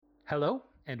Hello,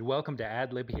 and welcome to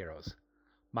Ad Lib Heroes.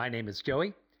 My name is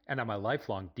Joey, and I'm a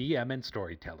lifelong DM and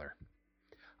storyteller.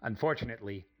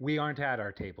 Unfortunately, we aren't at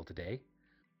our table today.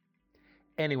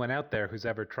 Anyone out there who's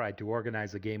ever tried to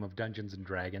organize a game of Dungeons and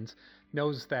Dragons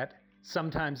knows that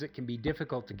sometimes it can be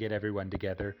difficult to get everyone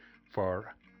together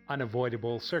for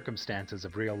unavoidable circumstances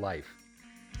of real life.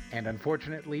 And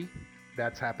unfortunately,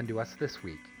 that's happened to us this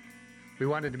week. We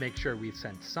wanted to make sure we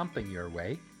sent something your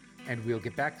way, and we'll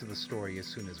get back to the story as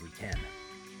soon as we can.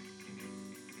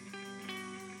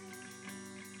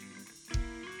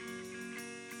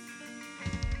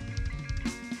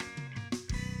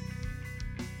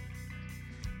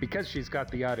 Because she's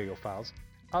got the audio files,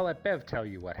 I'll let Bev tell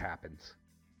you what happens.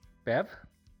 Bev?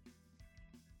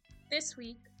 This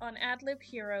week on AdLib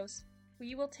Heroes,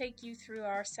 we will take you through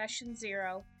our Session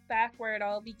 0, back where it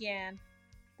all began,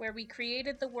 where we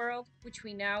created the world which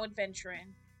we now adventure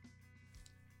in.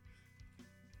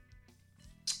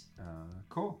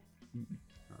 Cool.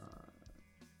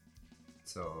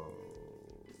 So,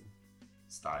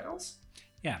 styles?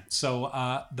 Yeah, so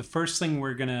the first thing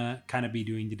we're going to kind of be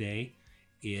doing today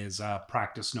is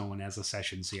practice known as a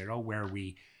Session 0, where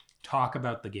we talk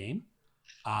about the game.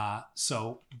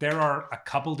 So there are a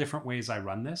couple different ways I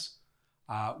run this.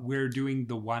 We're doing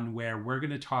the one where we're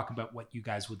going to talk about what you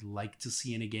guys would like to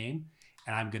see in a game,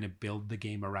 and I'm going to build the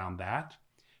game around that.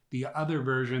 The other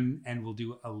version, and we'll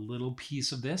do a little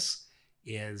piece of this,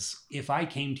 is if I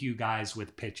came to you guys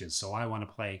with pitches, so I want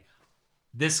to play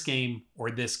this game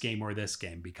or this game or this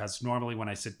game, because normally when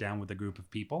I sit down with a group of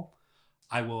people,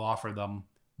 I will offer them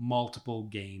multiple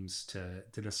games to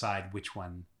decide which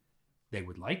one they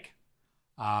would like.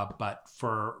 But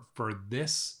for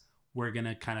this, we're going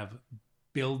to kind of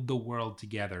build the world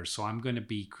together. So I'm going to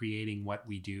be creating what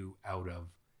we do out of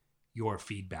your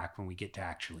feedback when we get to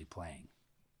actually playing.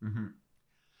 Mm-hmm.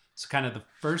 So kind of the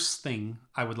first thing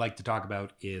I would like to talk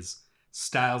about is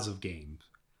styles of games.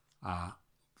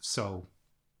 So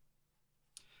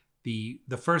the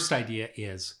first idea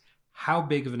is, how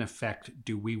big of an effect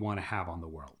do we want to have on the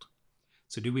world?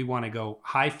 So do we want to go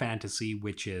high fantasy,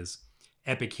 which is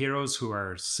epic heroes who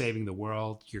are saving the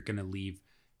world? You're going to leave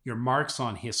your marks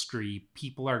on history.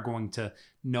 People are going to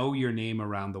know your name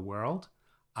around the world.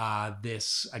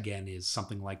 This, again, is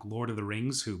something like Lord of the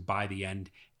Rings, who by the end,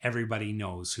 everybody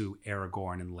knows who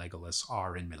Aragorn and Legolas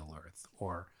are in Middle-earth.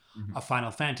 Or a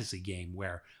Final Fantasy game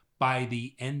where by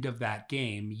the end of that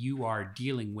game, you are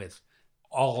dealing with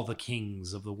all the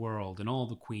kings of the world and all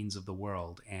the queens of the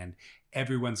world, and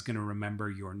everyone's going to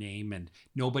remember your name, and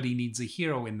nobody needs a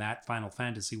hero in that Final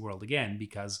Fantasy world again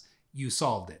because you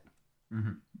solved it.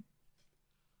 Mm-hmm.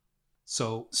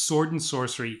 So Sword and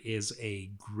Sorcery is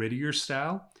a grittier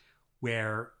style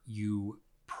where you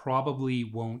probably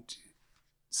won't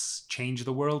change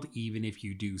the world even if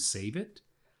you do save it.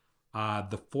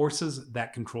 The forces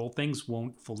that control things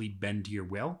won't fully bend to your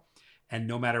will. And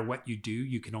no matter what you do,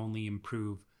 you can only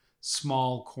improve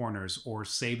small corners or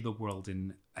save the world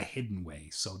in a hidden way.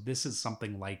 So this is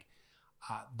something like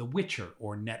The Witcher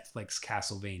or Netflix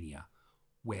Castlevania,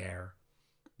 where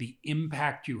the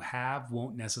impact you have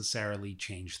won't necessarily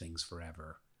change things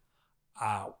forever.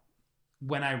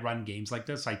 When I run games like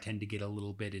this, I tend to get a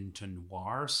little bit into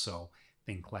noir. So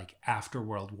think like after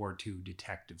World War II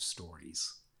detective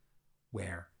stories,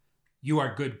 where you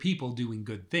are good people doing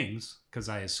good things, because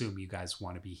I assume you guys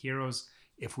want to be heroes.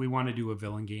 If we want to do a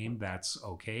villain game, that's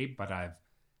okay, but I've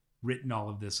written all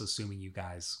of this assuming you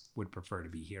guys would prefer to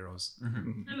be heroes.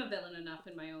 Mm-hmm. I'm a villain enough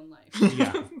in my own life.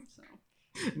 Yeah. So.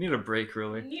 Need a break,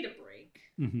 really. Need a break.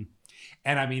 Mm-hmm.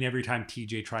 And I mean, every time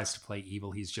TJ tries to play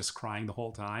evil, he's just crying the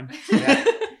whole time. Yeah,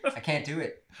 I can't do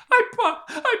it.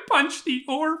 I punched the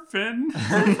orphan.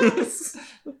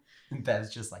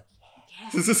 Bev's just like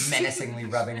Yes. menacingly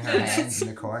rubbing her hands in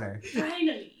the corner.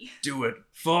 Finally. Do it.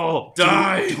 Fall.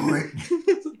 Die. Do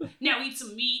it. Now eat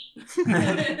some meat.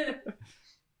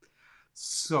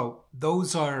 So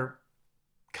those are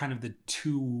kind of the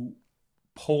two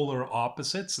polar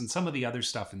opposites, and some of the other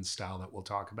stuff in style that we'll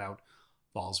talk about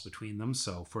falls between them.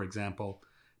 So for example,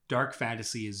 dark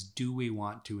fantasy is, do we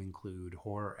want to include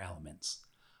horror elements?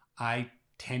 I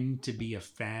tend to be a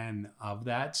fan of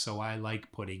that, so I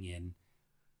like putting in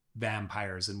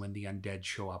vampires, and when the undead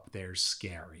show up, they're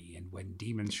scary, and when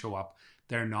demons show up,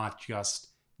 they're not just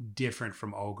different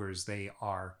from ogres, they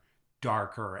are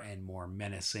darker and more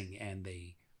menacing, and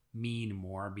they mean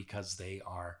more because they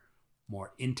are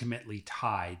more intimately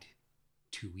tied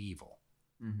to evil.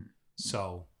 Mm-hmm.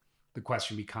 So the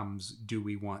question becomes, do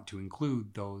we want to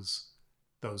include those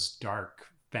dark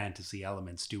fantasy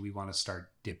elements? Do we want to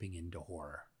start dipping into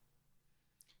horror?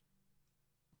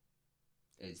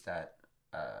 Is that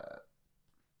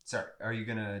Sorry, are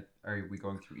we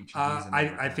going through each of these? And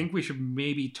then we're I gonna- think we should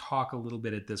maybe talk a little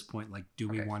bit at this point. Like, do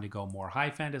we Okay. want to go more high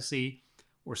fantasy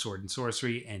or sword and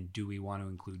sorcery? And do we want to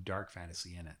include dark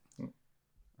fantasy in it?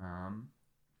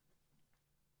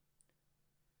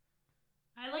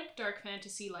 I like dark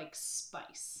fantasy like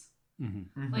spice.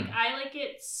 Mm-hmm. mhm. Like I like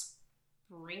it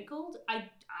sprinkled.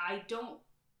 I don't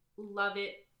love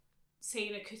it, say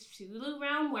in a Cthulhu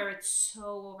realm where it's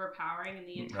so overpowering in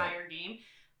the entire game.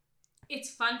 It's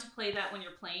fun to play that when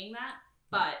you're playing that,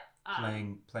 but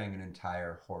playing an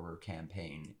entire horror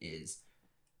campaign is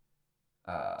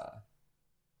a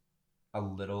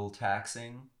little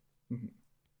taxing. Mhm.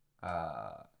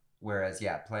 Whereas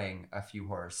playing a few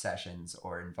horror sessions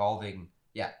or involving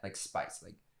like spice,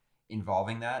 like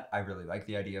involving that, I really like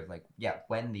the idea of like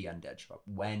when the undead show up,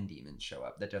 when demons show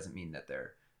up. That doesn't mean that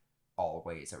they're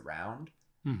always around,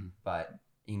 Mm-hmm. but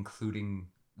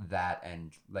including that,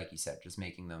 and like you said, just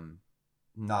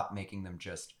not making them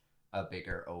just a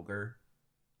bigger ogre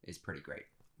is pretty great.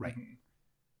 Right.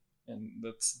 And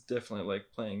that's definitely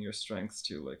like playing your strengths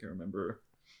too. Like I remember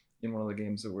in one of the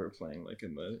games that we were playing, like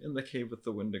in the cave with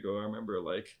the Wendigo, I remember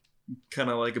like kind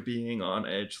of like being on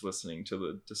edge listening to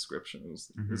the description. It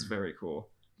was very cool.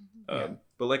 Yeah.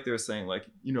 But like they were saying, like,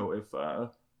 you know,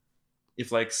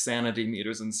 if like sanity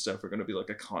meters and stuff are going to be like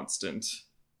a constant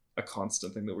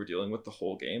thing that we're dealing with the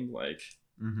whole game, like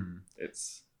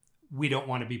it's We don't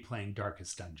want to be playing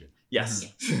Darkest Dungeon.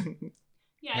 yes. yeah,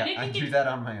 Yeah, and I I do think that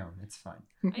on my own. It's fine.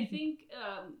 I think,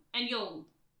 and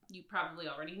you probably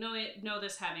already know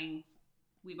this,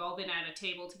 we've all been at a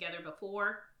table together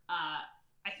before.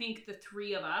 I think the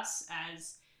three of us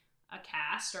as a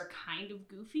cast are kind of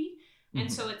goofy,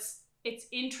 and so it's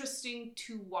interesting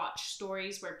to watch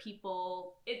stories where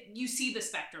you see the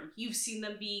spectrum. You've seen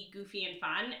them be goofy and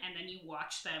fun, and then you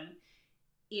watch them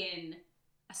in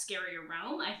a scarier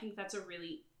realm. I think that's a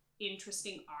really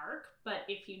interesting arc, but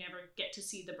if you never get to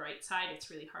see the bright side, it's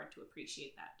really hard to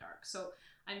appreciate that dark. So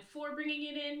I'm for bringing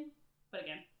it in, but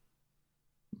again,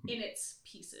 in its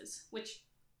pieces, which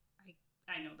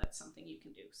I know that's something you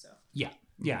can do. So Yeah,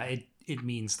 it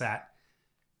means that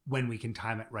when we can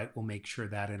time it right, we'll make sure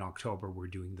that in October we're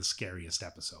doing the scariest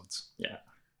episodes.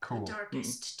 Cool. the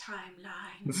darkest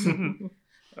timeline.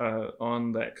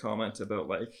 On that comment about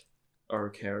like our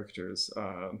characters,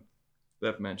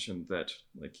 that mentioned that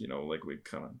like, you know, like we're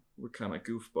kind of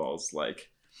goofballs. Like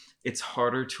it's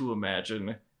harder to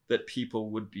imagine that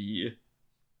people would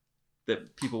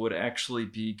actually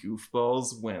be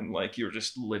goofballs when like you're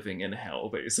just living in hell,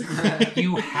 basically.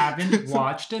 You haven't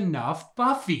watched enough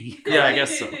Buffy. Yeah, I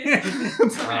guess so.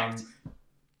 Correct.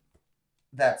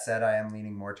 That said, I am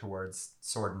leaning more towards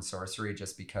sword and sorcery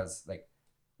just because, like,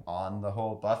 on the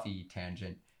whole Buffy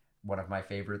tangent, one of my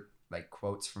favorite like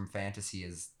quotes from fantasy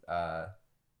is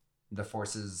the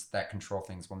forces that control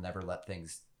things will never let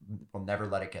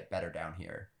it get better down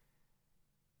here.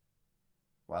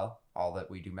 Well, all that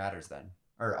we do matters then.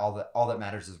 Or all that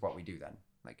matters is what we do then.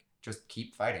 Like, just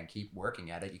keep fighting, keep working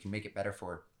at it. You can make it better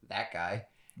for that guy.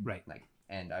 Right. Like,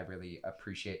 and I really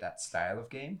appreciate that style of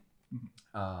game.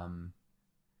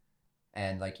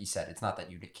 And like you said, it's not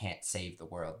that you can't save the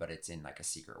world, but it's in like a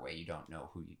secret way. You don't know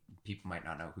people might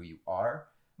not know who you are.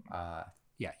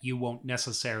 Yeah, you won't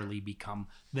necessarily become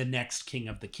the next king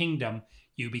of the kingdom.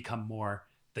 You become more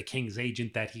the king's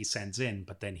agent that he sends in,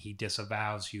 but then he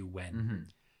disavows you when...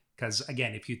 Because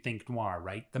again, if you think noir,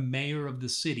 right? The mayor of the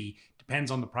city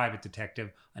depends on the private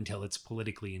detective until it's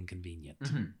politically inconvenient.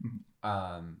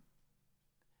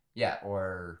 Yeah,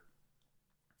 or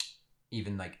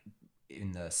even like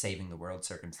in the saving the world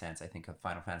circumstance, I think of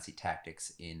Final Fantasy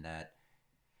Tactics, in that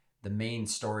the main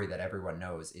story that everyone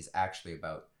knows is actually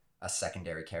about a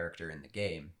secondary character in the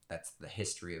game. That's the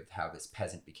history of how this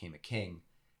peasant became a king.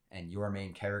 And your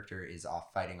main character is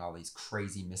off fighting all these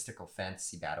crazy mystical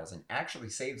fantasy battles and actually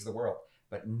saves the world.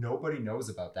 But nobody knows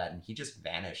about that, and he just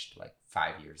vanished like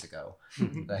 5 years ago.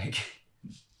 Like,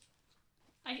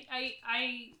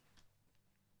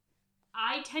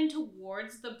 I tend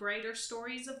towards the brighter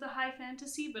stories of the high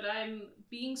fantasy, but I'm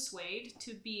being swayed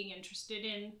to being interested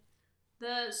in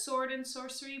the sword and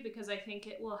sorcery because I think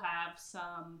it will have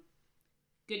some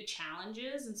good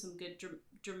challenges and some good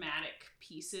dramatic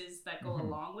pieces that go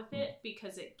along with it,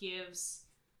 because it gives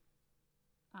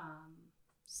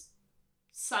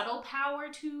subtle power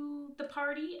to the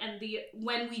party, and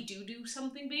when we do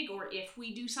something big, or if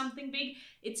we do something big,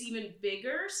 it's even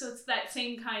bigger. So it's that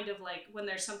same kind of like, when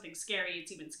there's something scary,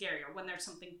 it's even scarier. When there's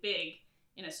something big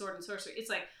in a sword and sorcery, it's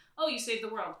like, oh, you saved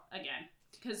the world again.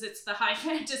 because it's the high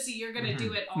fantasy, you're going to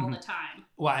do it all the time.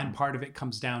 Well, and part of it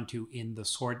comes down to in the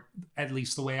sword, at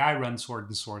least the way I run sword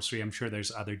and sorcery. I'm sure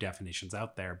there's other definitions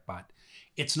out there, but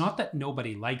it's not that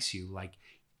nobody likes you. Like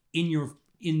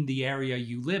in the area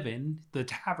you live in, the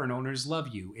tavern owners love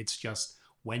you. It's just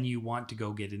when you want to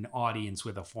go get an audience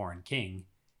with a foreign king,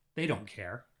 they don't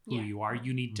care who you are.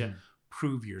 You need to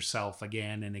prove yourself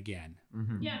again and again.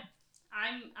 Yeah,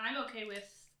 I'm okay with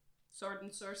sword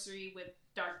and sorcery with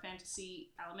dark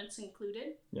fantasy elements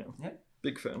included. Yeah.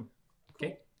 Big fan.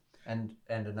 Okay. And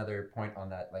another point on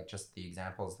that, like just the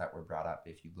examples that were brought up,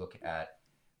 if you look at,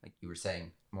 like you were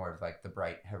saying, more of like the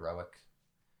bright heroic,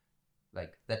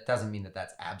 like that doesn't mean that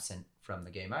that's absent from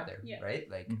the game either, right?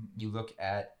 Like you look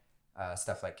at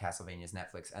stuff like Castlevania's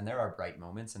Netflix, and there are bright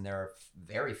moments, and there are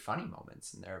very funny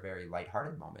moments, and there are very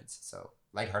lighthearted moments. So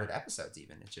lighthearted episodes,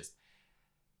 even. It's just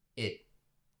it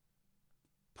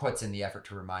puts in the effort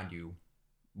to remind you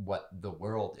what the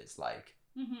world is like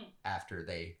after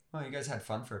you guys had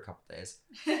fun for a couple days.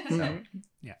 So.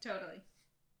 Yeah, totally.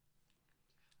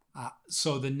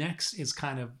 So the next is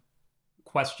kind of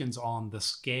questions on the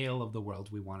scale of the world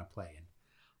we want to play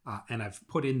in, and I've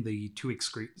put in the two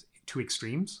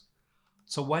extremes.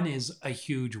 So one is a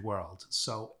huge world.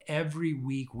 So every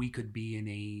week we could be in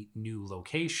a new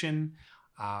location.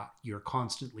 You're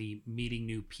constantly meeting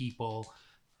new people.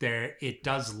 It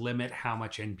does limit how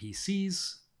much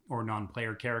NPCs or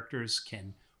non-player characters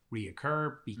can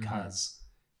reoccur because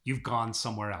you've gone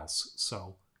somewhere else.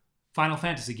 So Final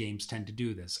Fantasy games tend to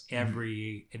do this.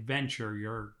 Every adventure,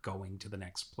 you're going to the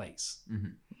next place.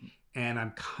 And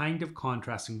I'm kind of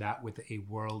contrasting that with a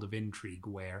world of intrigue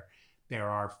where there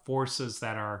are forces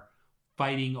that are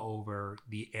fighting over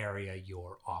the area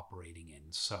you're operating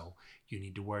in. So you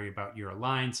need to worry about your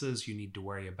alliances. You need to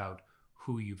worry about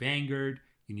who you've angered.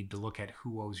 You need to look at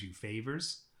who owes you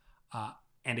favors.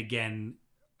 And again,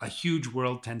 a huge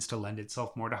world tends to lend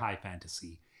itself more to high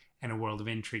fantasy, and a world of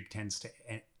intrigue tends to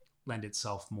lend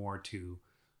itself more to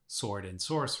sword and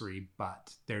sorcery,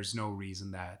 but there's no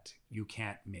reason that you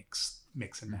can't mix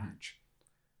and match.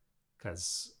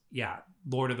 Because,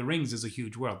 Lord of the Rings is a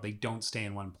huge world. They don't stay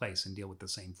in one place and deal with the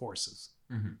same forces.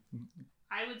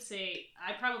 I would say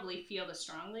I probably feel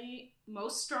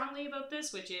most strongly about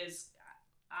this, which is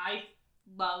I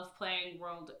love playing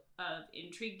World of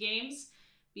Intrigue games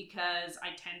because I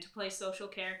tend to play social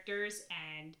characters,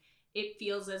 and it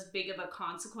feels as big of a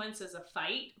consequence as a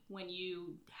fight when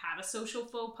you have a social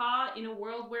faux pas in a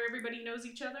world where everybody knows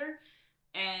each other.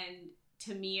 And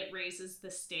to me, it raises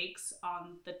the stakes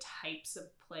on the types of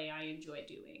play I enjoy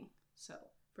doing. So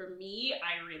for me,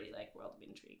 I really like World of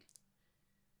Intrigue.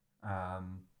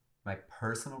 My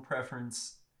personal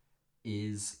preference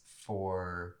is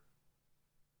for,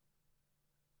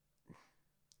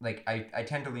 like, I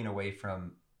tend to lean away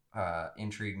from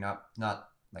intrigue, not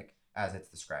like as it's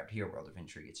described here, World of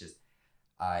Intrigue. It's just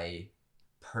I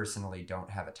personally don't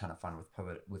have a ton of fun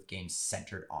with games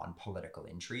centered on political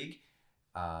intrigue.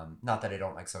 Not that I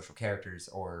don't like social characters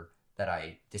or that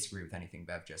I disagree with anything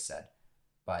Bev just said,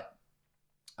 but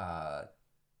I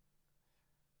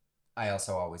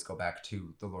also always go back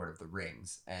to The Lord of the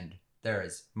Rings, and there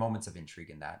is moments of intrigue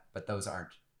in that, but those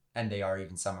aren't, and they are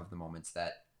even some of the moments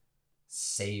that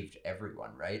saved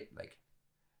everyone, right? Like,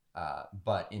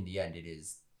 but in the end, it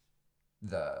is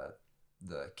the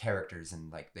characters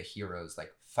and like the heroes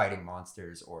like fighting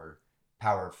monsters or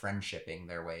power friendshipping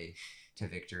their way to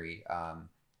victory.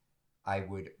 I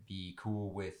would be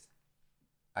cool with,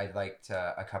 I liked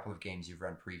a couple of games you've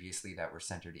run previously that were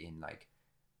centered in like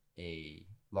a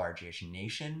large-ish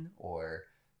nation, or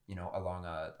along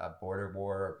a border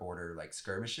war or border like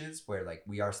skirmishes where like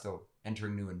we are still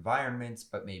entering new environments,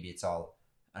 but maybe it's all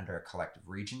under a collective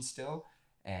region still.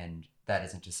 And that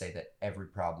isn't to say that every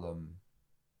problem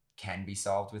can be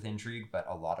solved with intrigue, but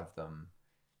a lot of them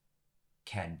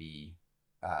can be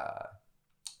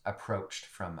approached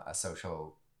from a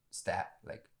social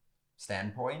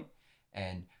standpoint.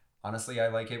 And honestly, I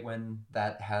like it when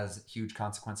that has huge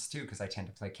consequences too, because I tend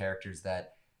to play characters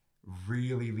that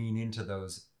really lean into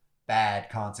those bad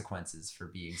consequences for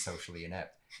being socially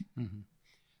inept.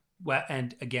 Well,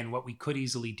 and again, what we could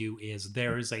easily do is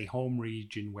there is a home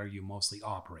region where you mostly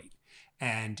operate,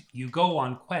 and you go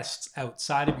on quests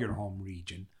outside of your home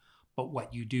region, but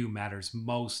what you do matters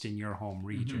most in your home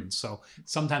region. So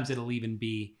sometimes it'll even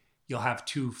be, you'll have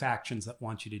two factions that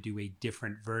want you to do a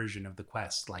different version of the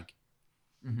quest, like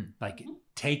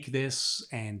take this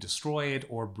and destroy it,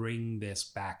 or bring this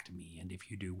back to me. And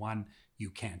if you do one, you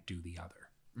can't do the other.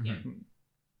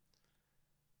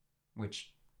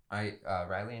 Which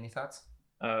Riley, any thoughts?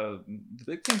 The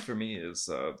big thing for me is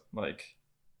like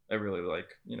I really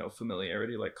like, you know,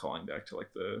 familiarity, like calling back to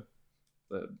like the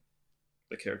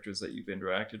characters that you've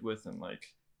interacted with, and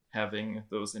like having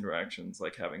those interactions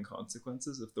like having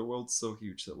consequences. If the world's so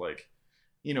huge that like,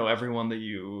 you know, everyone that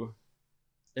you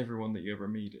ever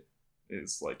meet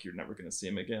is like you're never going to see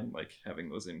him again, like having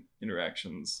those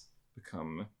interactions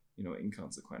become, you know,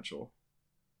 inconsequential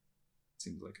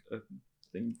seems like a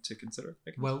thing to consider,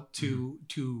 I guess. Well,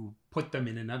 to put them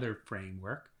in another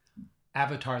framework,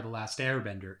 Avatar: The Last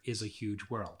Airbender is a huge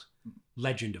world.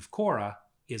 Legend of Korra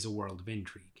is a world of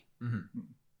intrigue. Mm-hmm.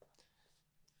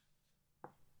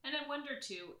 And I wonder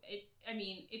too,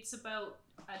 it's about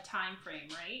a time frame,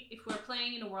 right? If we're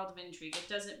playing in a world of intrigue, it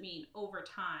doesn't mean over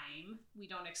time we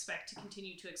don't expect to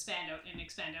continue to expand out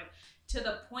to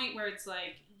the point where it's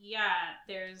like, yeah,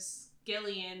 there's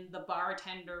Gillian, the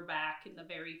bartender, back in the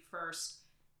very first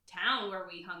town where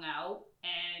we hung out,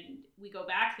 and we go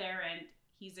back there and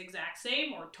he's exact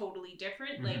same or totally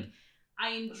different. Mm-hmm. Like, I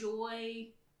enjoy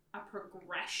a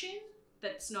progression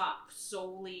that's not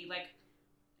solely like,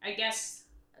 I guess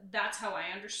that's how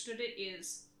I understood it,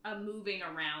 is a moving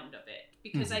around of it,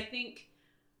 because I think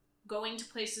going to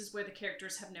places where the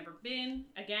characters have never been,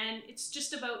 again, it's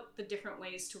just about the different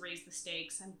ways to raise the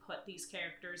stakes and put these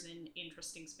characters in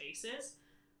interesting spaces.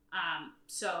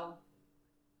 So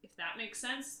if that makes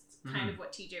sense, it's kind of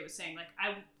what TJ was saying. Like,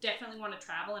 I definitely want to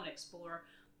travel and explore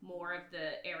more of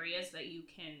the areas that you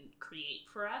can create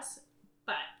for us,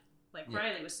 but like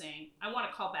Riley was saying, I want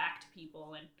to call back to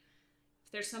people, and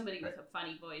if there's somebody with a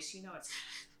funny voice, you know, it's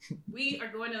we are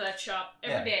going to that shop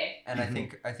every day. And I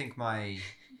think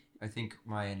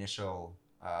my initial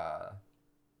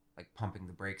like pumping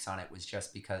the brakes on it was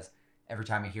just because every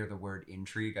time I hear the word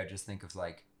intrigue, I just think of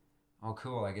like, oh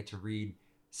cool, I get to read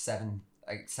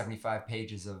 75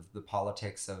 pages of the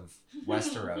politics of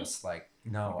Westeros. Like,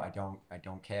 no, I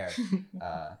don't care.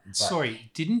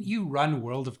 Sorry, didn't you run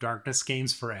World of Darkness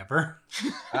games forever?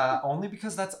 Only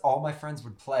because that's all my friends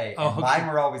would play, and Oh, okay. mine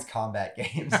were always combat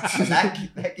games.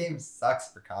 that game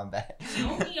sucks for combat. I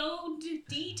only owned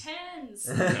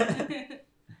D10s.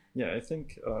 Yeah, I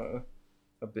think a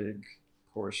big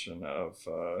portion of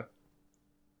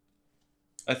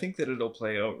I think that it'll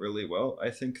play out really well.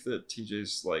 I think that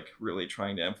TJ's like really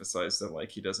trying to emphasize that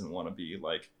like he doesn't want to be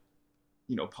like,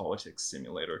 you know, politics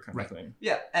simulator kind of thing.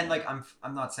 Yeah, and like I'm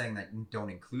not saying that you don't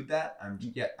include that. I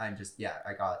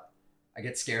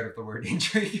get scared of the word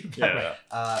intrigue. But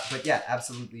yeah,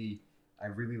 absolutely. I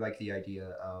really like the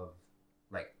idea of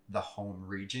like the home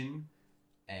region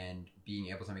and being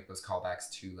able to make those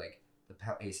callbacks to like the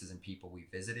places and people we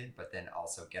visited, but then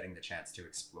also getting the chance to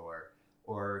explore,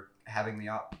 or having the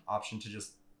option to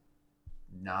just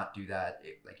not do that.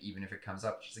 Like, even if it comes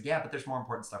up, she's like, yeah, but there's more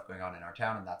important stuff going on in our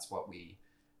town, and that's what we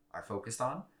are focused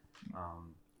on.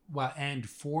 Well, and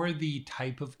for the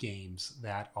type of games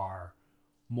that are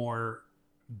more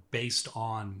based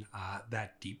on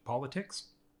that deep politics,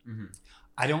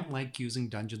 I don't like using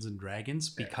Dungeons and Dragons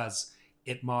because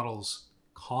it models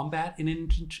combat in an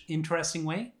interesting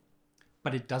way,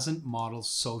 but it doesn't model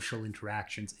social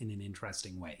interactions in an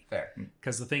interesting way. Fair.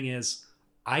 Because the thing is,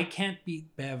 I can't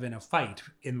beat Bev in a fight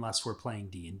unless we're playing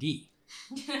D&D.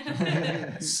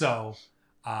 So,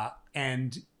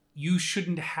 and you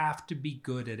shouldn't have to be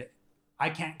good at it.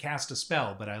 I can't cast a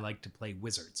spell, but I like to play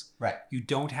wizards. Right. You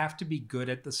don't have to be good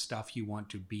at the stuff you want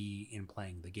to be in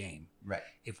playing the game. Right.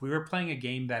 If we were playing a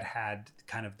game that had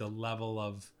kind of the level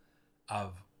of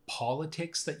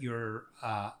politics that you're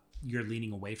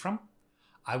leaning away from,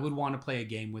 I would want to play a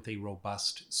game with a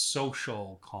robust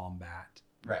social combat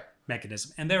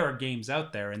mechanism. And there are games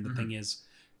out there, and the thing is,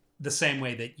 the same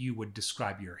way that you would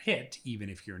describe your hit,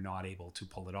 even if you're not able to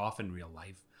pull it off in real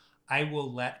life, I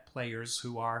will let players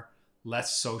who are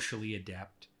less socially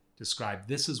adept describe,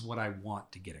 this is what I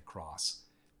want to get across.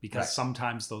 Because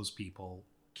sometimes those people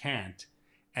can't.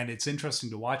 And it's interesting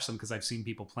to watch them, because I've seen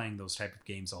people playing those type of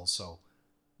games also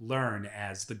learn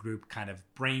as the group kind of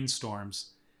brainstorms,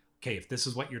 okay, if this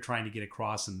is what you're trying to get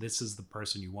across and this is the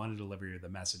person you want to deliver the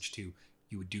message to,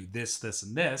 you would do this, this,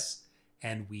 and this.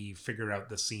 And we figure out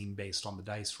the scene based on the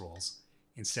dice rolls.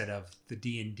 Instead of the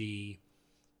D&D,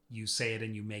 you say it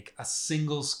and you make a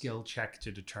single skill check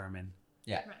to determine.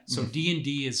 Yeah. Right. So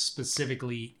D&D is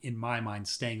specifically, in my mind,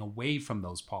 staying away from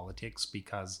those politics,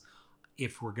 because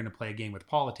if we're going to play a game with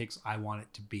politics, I want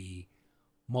it to be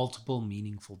multiple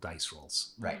meaningful dice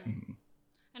rolls. Right.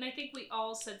 And I think we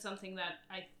all said something that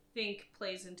I think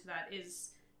plays into that, is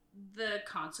the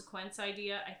consequence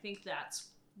idea. I think that's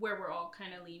where we're all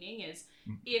kind of leaning, is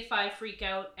if I freak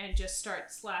out and just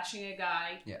start slashing a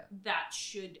guy, that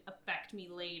should affect me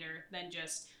later than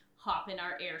just hop in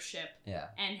our airship Yeah.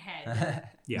 and head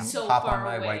Yeah. so Hop far on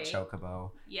my away. white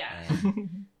chocobo. Yeah,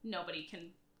 And, nobody can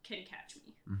catch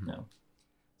me. Mhm. No.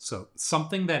 So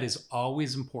something that is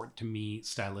always important to me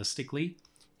stylistically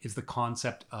is the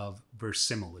concept of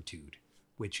verisimilitude,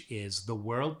 which is the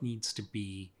world needs to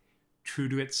be true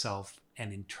to itself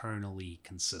and internally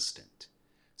consistent.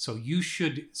 So you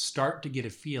should start to get a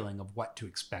feeling of what to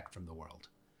expect from the world.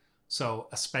 So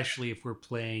especially if we're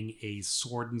playing a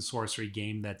sword and sorcery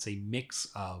game that's a mix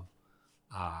of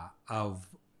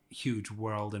huge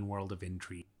world and world of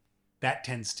intrigue, that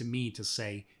tends to me to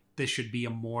say this should be a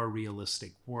more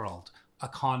realistic world.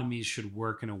 Economies should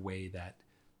work in a way that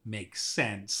makes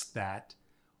sense, that,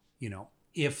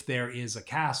 if there is a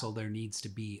castle, there needs to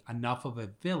be enough of a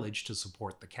village to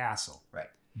support the castle. Right.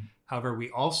 However, we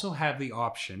also have the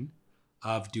option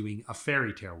of doing a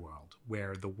fairy tale world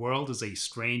where the world is a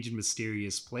strange and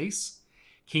mysterious place.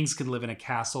 Kings can live in a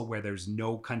castle where there's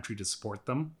no country to support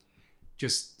them.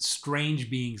 Just strange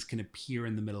beings can appear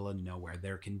in the middle of nowhere.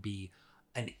 There can be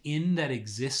an inn that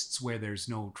exists where there's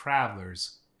no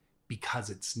travelers because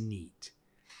it's neat.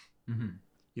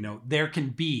 Mm-hmm. There can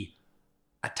be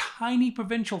a tiny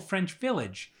provincial French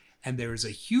village and there's a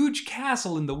huge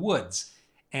castle in the woods.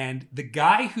 And the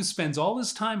guy who spends all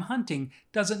his time hunting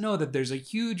doesn't know that there's a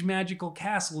huge magical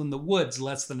castle in the woods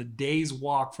less than a day's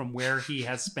walk from where he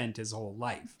has spent his whole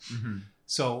life. Mm-hmm.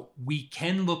 So we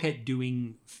can look at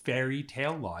doing fairy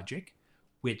tale logic,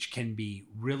 which can be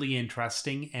really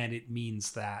interesting. And it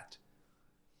means that,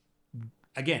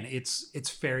 again, it's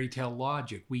fairy tale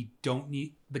logic.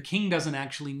 The king doesn't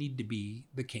actually need to be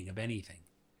the king of anything.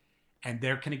 And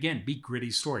there can, again, be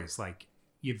gritty stories like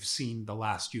you've seen The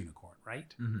Last Unicorn,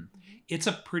 right? Mm-hmm. It's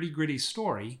a pretty gritty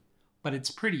story, but it's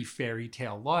pretty fairy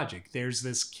tale logic. There's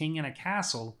this king in a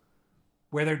castle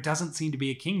where there doesn't seem to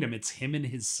be a kingdom. It's him and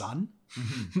his son.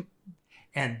 Mm-hmm.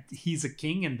 And he's a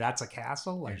king and that's a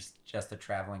castle. There's just a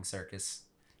traveling circus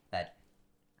that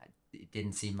it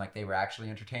didn't seem like they were actually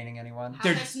entertaining anyone. How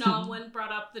has no one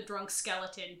brought up the drunk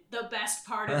skeleton? The best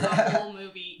part of the whole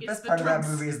movie The is best the part of that drunk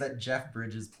movie is that Jeff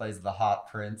Bridges plays the hot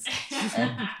prince,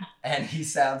 and he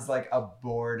sounds like a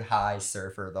bored high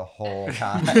surfer the whole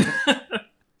time.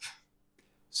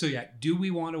 So yeah, do we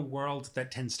want a world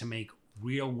that tends to make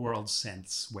real world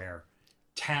sense where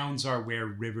towns are where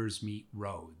rivers meet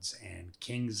roads and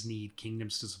kings need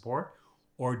kingdoms to support?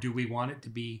 Or do we want it to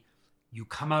be you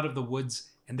come out of the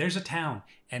woods and there's a town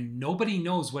and nobody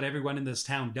knows what everyone in this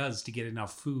town does to get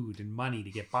enough food and money to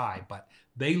get by, but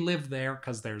they live there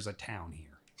because there's a town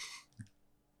here?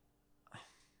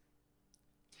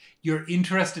 You're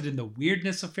interested in the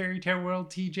weirdness of fairy tale world,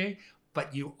 TJ,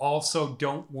 but you also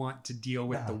don't want to deal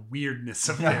with the weirdness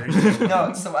of fairy tale world.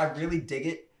 No, so I really dig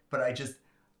it, but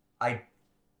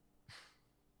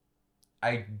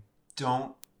I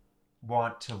don't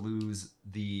want to lose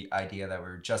the idea that we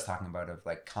were just talking about of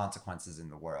like consequences in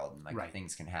the world and like Right.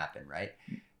 things can happen, right?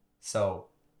 So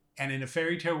And in a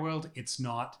fairy tale world, it's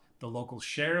not the local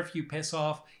sheriff you piss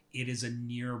off, it is a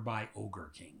nearby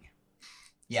ogre king.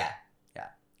 yeah.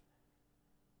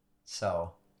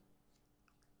 So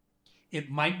It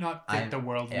might not fit the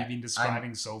world we've been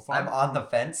describing so far. I'm on the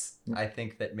fence. I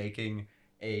think that making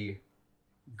a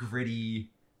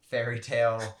gritty fairy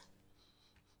tale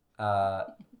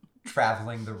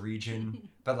traveling the region,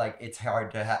 but like it's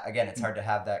hard to it's hard to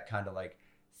have that kind of like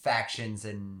factions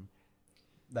and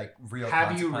like real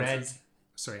Have you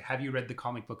read the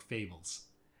comic book Fables?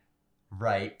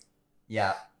 Right.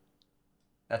 Yeah.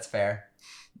 That's fair.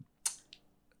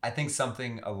 I think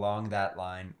something along that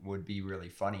line would be really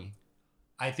funny.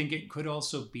 I think it could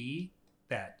also be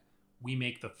that we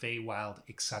make the Feywild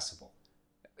accessible.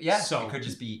 Yeah, So- it could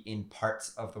just be in parts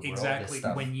of the world. Exactly. This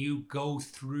stuff. When you go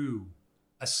through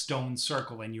a stone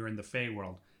circle and you're in the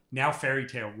Feywild, now fairy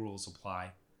tale rules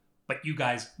apply, but you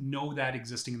guys know that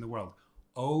existing in the world.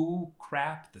 Oh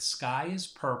crap, the sky is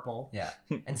purple. Yeah,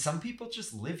 and some people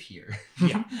just live here.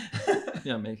 Yeah.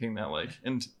 Yeah, making that like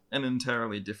an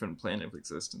entirely different plane of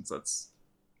existence. That's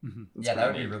Mhm. Yeah, that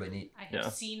would pretty be really neat. I have Yeah.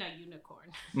 seen a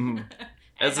unicorn. Mhm. And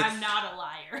As a- I'm not a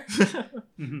liar.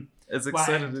 Mhm. As Well,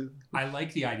 excited and I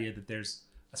like the idea that there's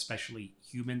especially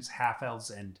humans, half-elves,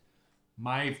 and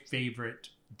my favorite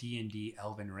D&D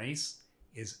elven race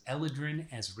is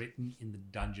Eladrin as written in the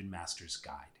Dungeon Master's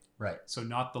Guide. Right. So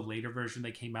not the later version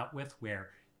they came out with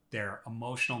where their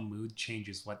emotional mood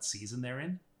changes what season they're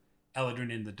in.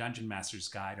 Eladrin and the Dungeon Master's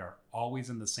Guide are always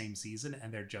in the same season,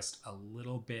 and they're just a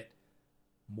little bit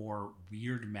more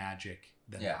weird magic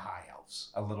than Yeah. the High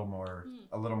Elves. A little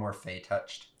more Fey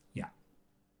touched.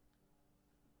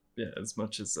 yeah, as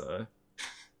much as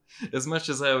as much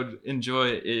as I would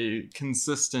enjoy a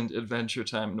consistent Adventure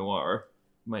Time noir,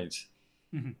 might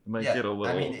get a little.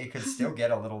 I mean, it could still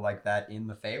get a little like that in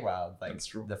the Feywild. Like, That's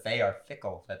true. the Fey are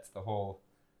fickle. That's the whole.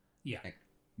 Yeah. Like,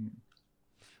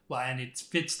 Well, and it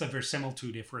fits the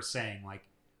verisimilitude if we're saying, like,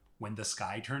 when the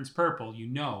sky turns purple,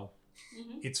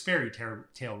 it's fairy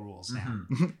tale rules now.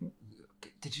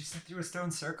 Did you slip through a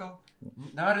stone circle?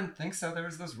 No, I didn't think so. There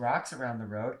was those rocks around the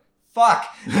road. Fuck!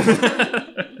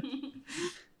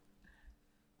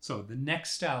 So the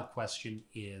next style question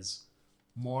is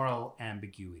moral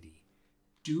ambiguity.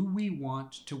 Do we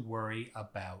want to worry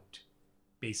about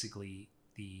basically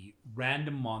the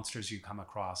random monsters you come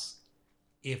across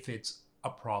if it's a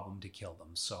problem to kill them?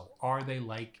 So are they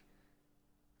like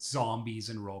zombies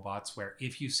and robots where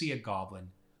if you see a goblin,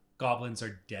 goblins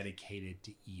are dedicated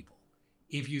to evil?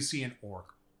 If you see an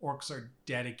orc, orcs are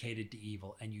dedicated to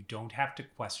evil and you don't have to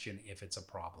question if it's a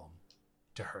problem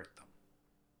to hurt them?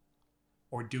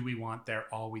 Or do we want there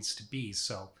always to be?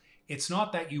 So it's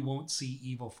not that you won't see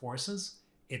evil forces,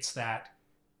 it's that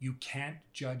you can't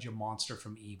judge a monster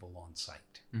from evil on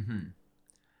sight.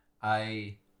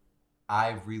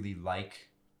 I really like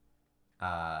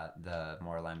the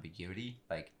moral ambiguity.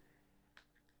 Like,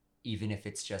 even if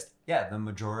it's just, the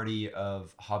majority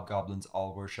of hobgoblins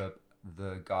all worship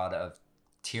the god of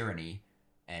tyranny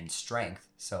and strength.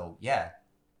 So,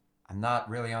 I'm not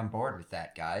really on board with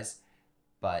that, guys.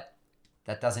 But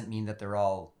that doesn't mean that they're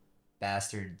all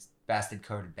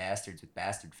bastard-coded bastards with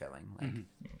bastard filling. Like,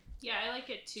 Yeah, I like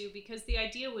it too, because the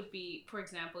idea would be, for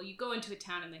example, you go into a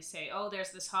town and they say, oh, there's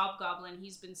this hobgoblin,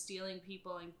 he's been stealing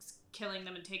people and killing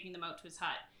them and taking them out to his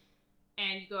hut.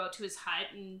 And you go out to his hut,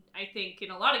 and I think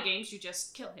in a lot of games, you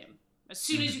just kill him. As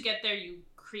soon as you get there, you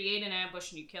create an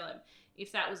ambush and you kill him.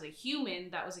 If that was a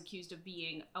human that was accused of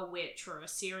being a witch or a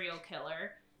serial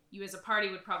killer, you as a party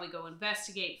would probably go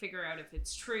investigate, figure out if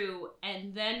it's true,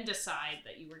 and then decide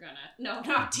that you were gonna... No,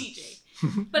 not TJ.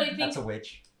 But I think... That's a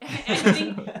witch. I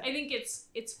think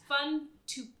it's fun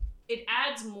to... It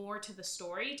adds more to the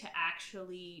story to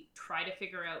actually try to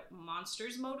figure out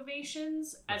monsters'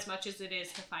 motivations as much as it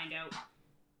is to find out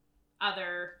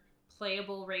other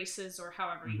playable races or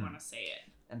however you want to say it.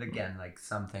 And again, like,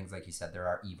 some things, like you said, there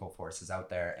are evil forces out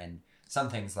there, and some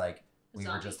things, like we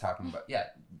were just talking about,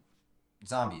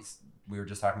 zombies. We were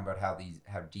just talking about how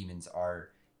demons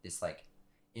are this, like,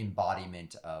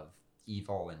 embodiment of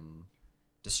evil and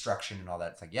destruction and all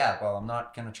that. It's like, well, I'm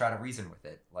not gonna try to reason with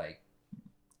it, like,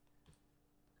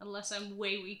 unless I'm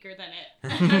way weaker than it.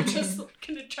 I'm just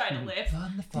gonna try to live.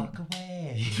 Run the fuck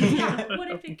away. What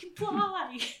if it can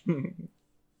fly?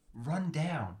 Run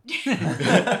down.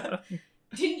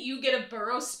 Didn't you get a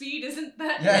burrow speed? Isn't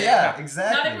that... Yeah,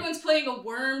 exactly. Not everyone's playing a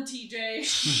worm,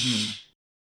 TJ.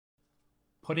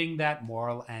 Putting that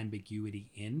moral ambiguity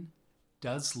in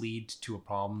does lead to a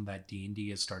problem that D&D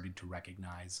has started to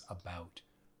recognize about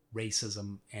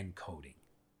racism and coding.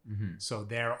 So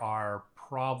there are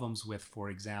problems with, for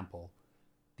example,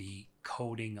 the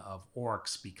coding of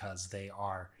orcs because they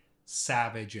are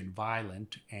savage and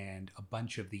violent, and a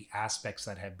bunch of the aspects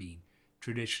that have been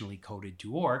traditionally coded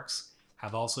to orcs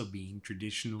have also been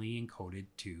traditionally encoded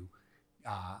to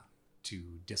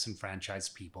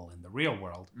disenfranchised people in the real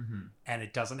world. And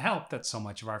it doesn't help that so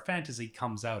much of our fantasy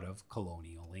comes out of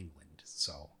colonial England.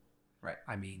 So, right.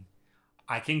 I mean,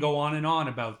 I can go on and on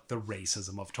about the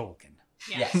racism of Tolkien.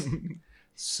 Yes.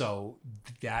 So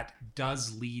that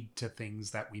does lead to things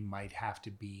that we might have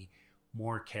to be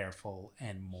more careful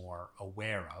and more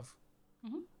aware of.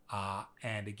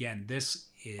 And again, this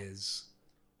is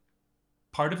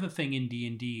part of the thing in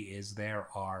D&D is there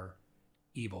are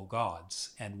evil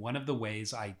gods. And one of the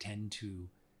ways I tend to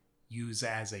use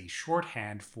as a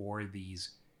shorthand for these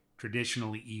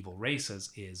traditionally evil races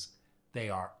is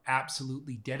they are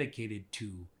absolutely dedicated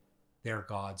to their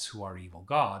gods who are evil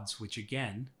gods, which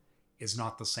again is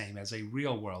not the same as a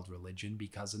real world religion,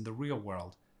 because in the real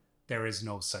world there is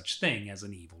no such thing as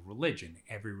an evil religion.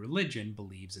 Every religion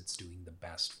believes it's doing the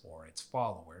best for its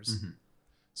followers.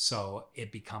 So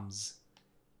it becomes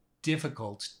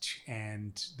difficult,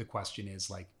 and the question is,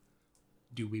 like,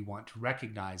 do we want to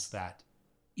recognize that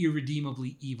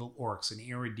irredeemably evil orcs and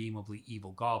irredeemably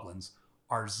evil goblins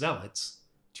are zealots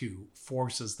to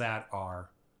forces that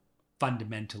are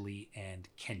fundamentally and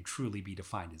can truly be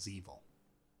defined as evil?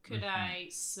 Could I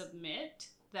submit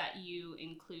that you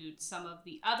include some of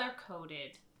the other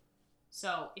coded?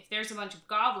 So if there's a bunch of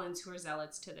goblins who are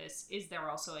zealots to this, is there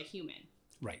also a human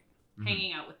Right.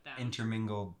 hanging out with them?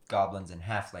 Intermingled goblins and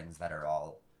halflings that are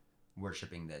all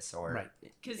worshipping this, or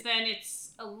Because then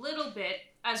it's a little bit,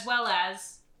 as well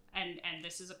as, and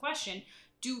this is a question,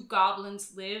 do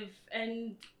goblins live,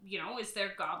 and is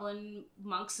there goblin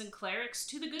monks and clerics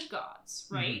to the good gods,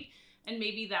 right? And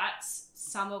maybe that's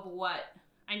some of what,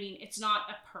 I mean, it's not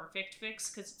a perfect fix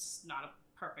because it's not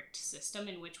a perfect system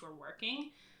in which we're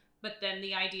working, but then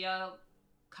the idea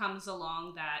comes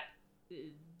along that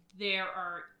there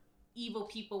are evil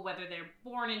people, whether they're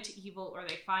born into evil or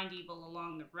they find evil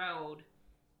along the road.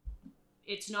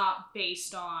 It's not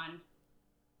based on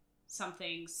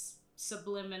something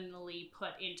subliminally put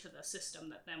into the system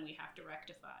that then we have to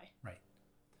rectify. Right.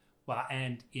 Well,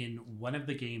 and in one of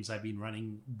the games I've been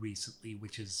running recently,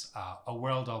 which is a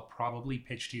world I'll probably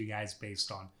pitch to you guys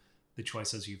based on the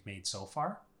choices you've made so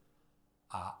far,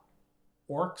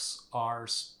 orcs are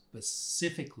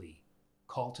specifically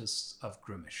cultists of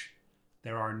Grummish.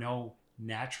 There are no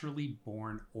naturally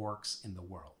born orcs in the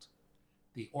world.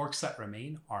 The orcs that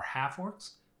remain are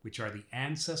half-orcs, which are the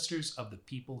ancestors of the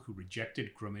people who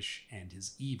rejected Grummish and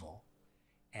his evil,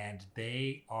 and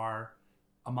they are,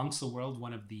 amongst the world,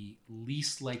 one of the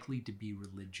least likely to be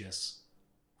religious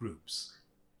groups.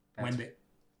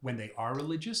 When they are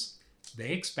religious,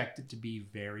 they expect it to be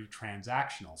very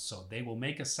transactional. So they will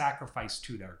make a sacrifice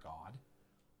to their god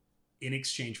in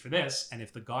exchange for this, and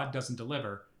if the god doesn't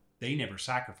deliver, they never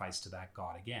sacrifice to that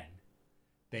god again.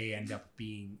 They end up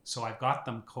being, so I've got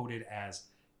them coded as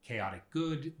chaotic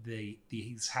good.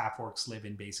 These half-orcs live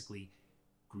in basically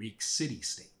Greek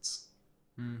city-states.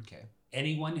 Okay.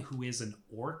 Anyone who is an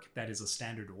orc, that is a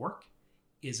standard orc,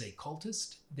 is a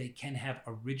cultist. They can have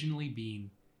originally been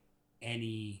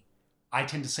any, I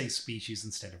tend to say species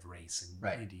instead of race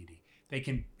in D&D. They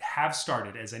can have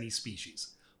started as any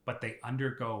species, but they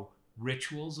undergo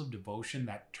rituals of devotion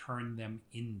that turn them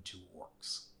into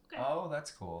orcs. Okay. Oh,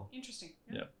 that's cool. Interesting.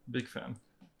 Yeah, big fan.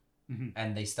 Mm-hmm.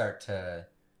 And they start to,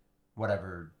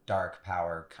 whatever dark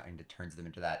power kind of turns them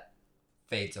into that,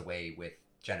 fades away with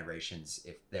generations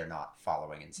if they're not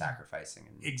following and sacrificing.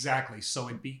 And Exactly. So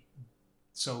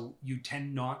you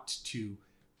tend not to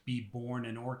be born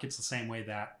an orc. It's the same way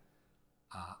that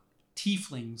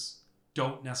tieflings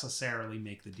don't necessarily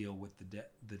make the deal with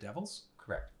the devils.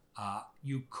 correct.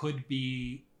 You could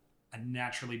be a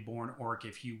naturally born orc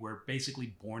if you were basically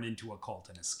born into a cult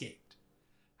and escaped.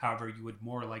 However, you would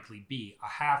more likely be a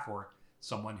half-orc,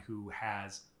 someone who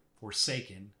has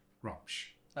forsaken Grumsh.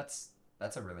 That's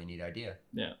a really neat idea.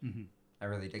 Yeah. Mm-hmm. I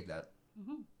really dig that.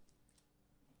 Mm-hmm.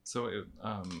 So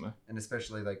And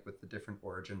especially like with the different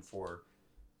origin for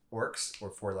orcs, or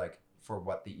for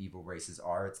what the evil races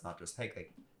are. It's not just hey,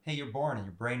 you're born and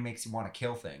your brain makes you want to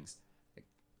kill things. Like,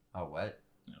 oh, what?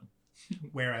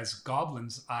 Whereas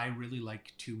goblins, I really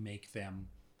like to make them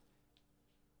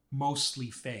mostly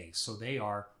fae. So they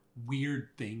are weird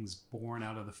things born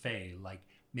out of the fae. Like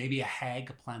maybe a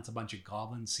hag plants a bunch of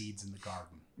goblin seeds in the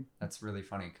garden. That's really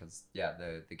funny because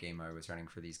the game I was running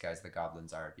for these guys, the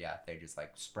goblins are they just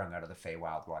like sprung out of the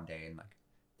Feywild one day and like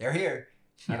they're here.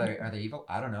 Are they evil?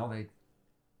 I don't know.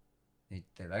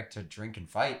 They like to drink and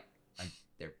fight. Like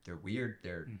they're weird.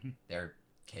 They're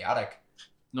chaotic.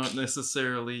 not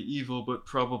necessarily evil, but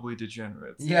probably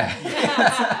degenerates.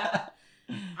 Yeah.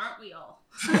 Aren't we all?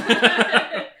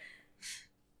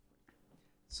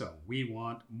 So we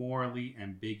want morally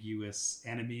ambiguous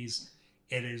enemies.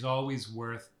 It is always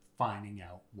worth finding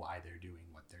out why they're doing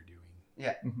what they're doing.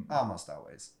 Yeah, Mhm. almost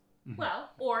always. Well,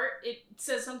 or it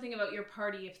says something about your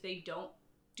party if they don't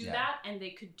do Yeah. that, and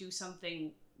they could do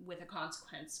something with a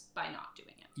consequence by not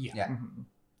doing it. Yeah.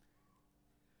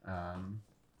 Mhm.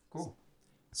 Cool.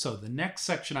 So the next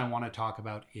section I want to talk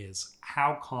about is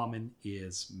how common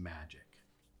is magic.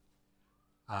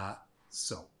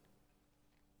 So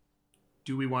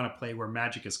do we want to play where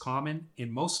magic is common?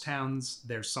 In most towns,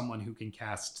 there's someone who can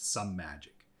cast some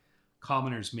magic.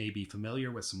 Commoners may be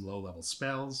familiar with some low-level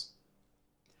spells.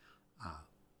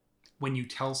 When you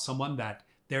tell someone that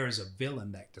there is a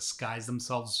villain that disguises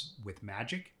themselves with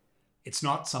magic, it's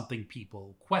not something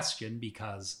people question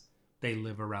because they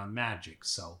live around magic.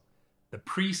 So the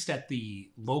priest at the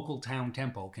local town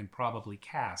temple can probably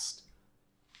cast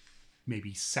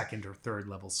maybe second or third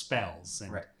level spells.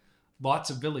 And Right.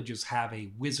 lots of villages have a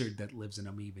wizard that lives in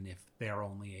them, even if they're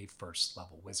only a first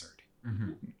level wizard.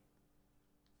 Mm-hmm.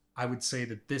 I would say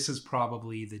that this is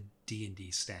probably the D&D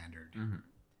standard. Mm-hmm.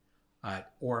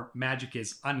 Or magic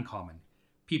is uncommon.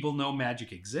 People know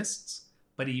magic exists,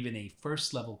 but even a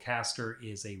first level caster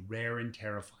is a rare and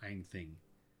terrifying thing.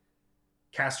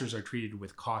 Casters are treated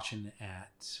with caution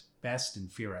at best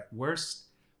and fear at worst.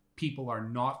 People are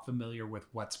not familiar with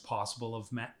what's possible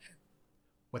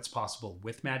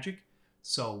with magic.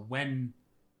 So when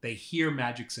they hear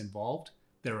magic's involved,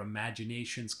 their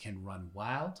imaginations can run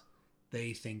wild.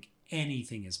 They think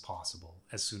anything is possible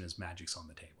as soon as magic's on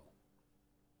the table.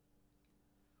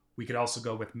 We could also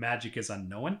go with magic is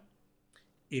unknown.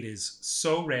 It is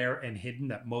so rare and hidden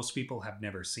that most people have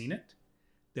never seen it.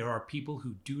 There are people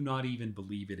who do not even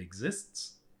believe it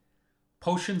exists.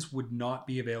 Potions would not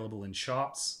be available in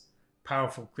shops.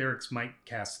 Powerful clerics might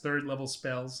cast third level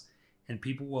spells, and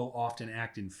people will often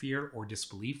act in fear or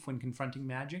disbelief when confronting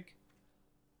magic.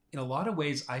 In a lot of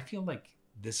ways, I feel like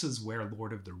this is where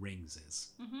Lord of the Rings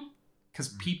is. Because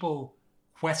people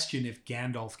question if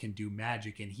Gandalf can do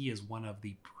magic, and he is one of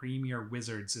the premier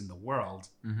wizards in the world.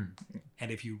 And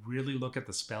if you really look at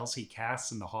the spells he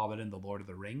casts in The Hobbit and The Lord of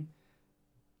the Ring,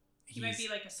 he might be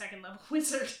like a second level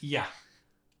wizard. Yeah.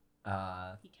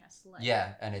 He casts light.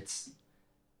 Yeah, and it's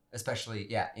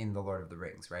especially in The Lord of the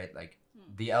Rings, right? Like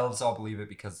the elves all believe it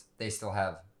because they still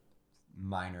have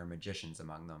minor magicians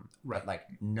among them, Right. But like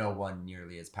no one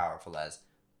nearly as powerful as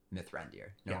Mithrandir.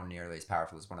 No one nearly as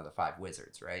powerful as one of the 5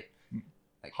 wizards, right?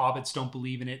 Like, hobbits don't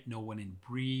believe in it. No one in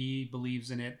Bree believes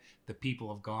in it. The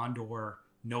people of Gondor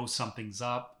know something's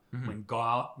up. When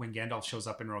Gandalf shows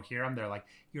up in Rohirrim, they're like,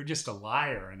 "You're just a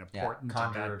liar and a portent."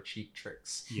 Conjurer of cheap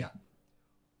tricks. Yeah.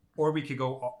 Or we could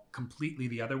go completely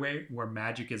the other way, where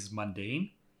magic is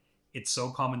mundane. It's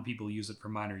so common people use it for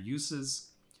minor uses.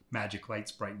 Magic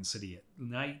lights brighten city at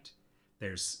night.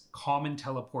 There's common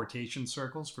teleportation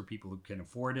circles for people who can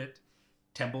afford it.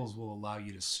 Temples will allow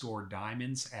you to store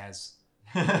diamonds as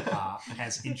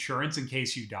insurance in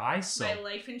case you die. So my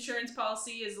life insurance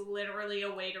policy is literally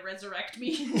a way to resurrect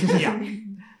me. yeah.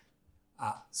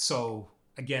 So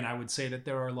again, I would say that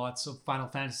there are lots of Final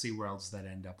Fantasy worlds that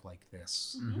end up like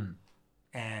this.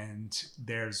 And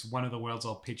there's one of the worlds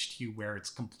I'll pitch to you where it's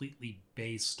completely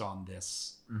based on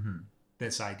this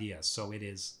this idea. So it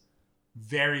is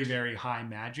very, very high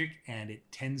magic, and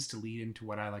it tends to lead into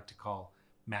what I like to call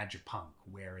magipunk,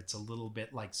 where it's a little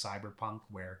bit like cyberpunk,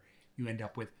 where you end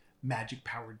up with magic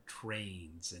powered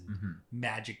trains and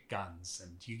magic guns,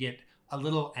 and you get a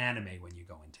little anime when you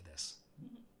go into this.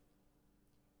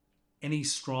 Any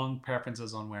strong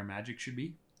preferences on where magic should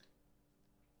be?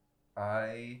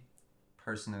 I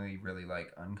personally really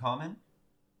like uncommon,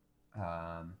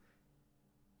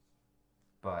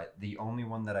 but the only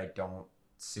one that I don't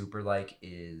super like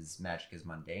is magic is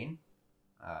mundane.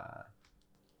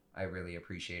 I really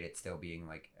appreciate it still being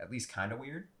like at least kind of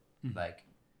weird, like,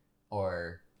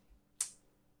 or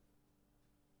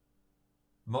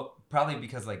probably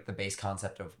because like the base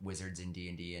concept of wizards in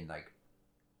D&D and like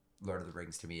Lord of the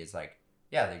Rings to me is like,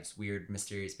 yeah, they're just weird,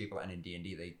 mysterious people, and in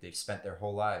D&D they've spent their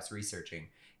whole lives researching,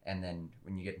 and then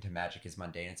when you get into magic is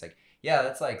mundane, it's like, yeah,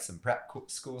 that's like some prep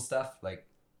school stuff, like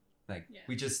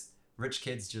we just rich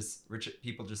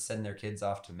people just send their kids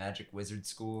off to magic wizard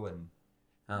school, and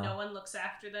no one looks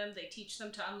after them. They teach them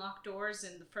to unlock doors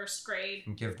in the first grade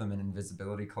and give them an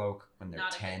invisibility cloak when they're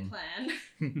not 10. A good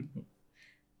plan.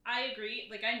 I agree.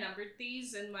 Like, I numbered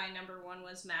these, and my number 1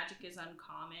 was magic is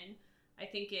uncommon. I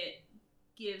think it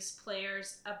gives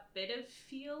players a bit of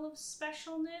feel of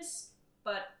specialness,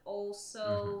 but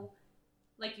also,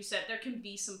 like you said, there can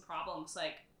be some problems.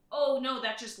 Like, oh no,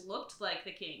 that just looked like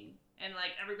the king, and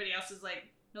like everybody else is like,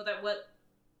 no, that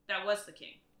was the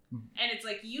king. And it's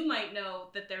like, you might know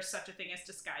that there's such a thing as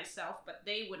disguised self, but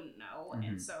they wouldn't know.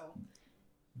 And so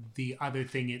the other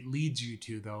thing it leads you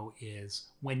to, though, is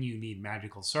when you need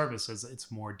magical services, it's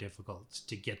more difficult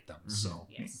to get them. So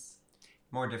yes,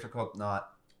 more difficult,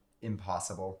 not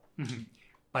impossible.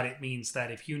 But it means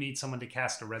that if you need someone to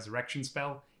cast a resurrection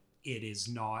spell, it is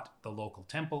not the local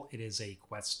temple. It is a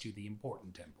quest to the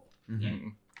important temple.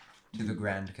 To the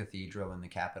grand cathedral in the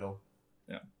capital.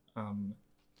 Yeah.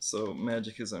 So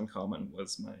magic is uncommon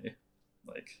was my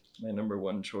number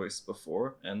 1 choice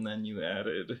before, and then you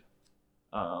added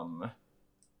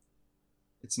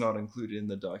it's not included in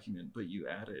the document, but you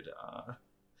added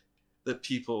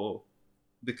that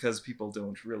because people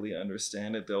don't really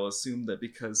understand it, they'll assume that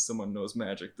because someone knows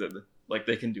magic that like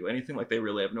they can do anything, like they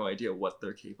really have no idea what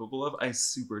they're capable of. I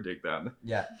super dig that.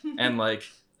 Yeah. And like,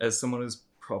 as someone who's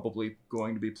probably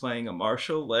going to be playing a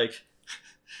marshal, like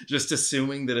just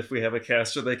assuming that if we have a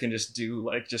caster they can just do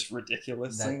like just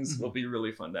ridiculous things will be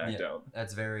really fun to act out.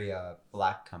 That's very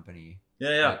Black Company.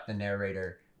 Yeah. Like, the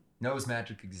narrator knows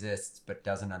magic exists but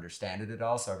doesn't understand it at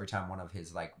all, so every time one of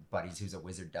his like buddies who's a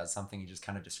wizard does something, he just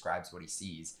kind of describes what he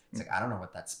sees. It's like, I don't know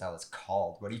what that spell is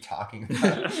called. What are you talking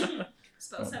about?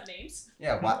 Spells have names.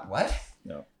 Yeah, what?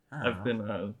 No. I've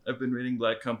been reading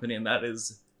Black Company, and that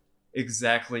is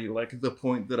exactly like the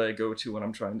point that I go to when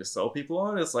I'm trying to sell people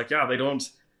on. It's like, yeah, they don't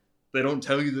they don't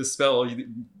tell you the spell.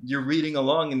 You're reading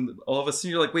along, and all of a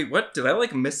sudden you're like, wait, what? Did I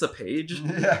like miss a page?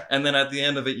 Yeah. And then at the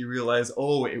end of it, you realize,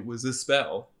 oh, it was a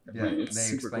spell. Yeah, It's they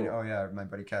super explain, cool. oh yeah, my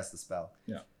buddy cast the spell.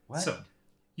 Yeah. What? So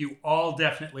you all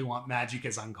definitely want magic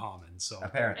as uncommon. So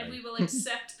Apparently. And we will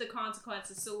accept the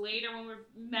consequences. So later, when we're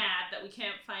mad that we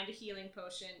can't find a healing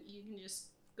potion, you can just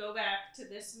go back to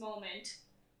this moment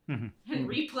Mhm. and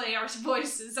replay our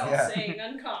voices all Yeah. saying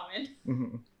uncommon.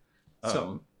 Mhm.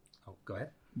 So- oh, go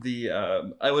ahead.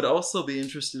 I would also be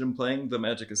interested in playing the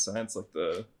Magic of Science,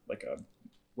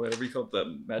 whatever you call it, the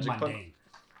magic punk. Mundane.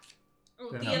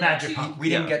 Oh, Yeah. the No, other magic two, punk. We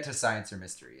didn't Yeah. get to science or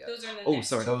mystery yet. those are the Oh, next.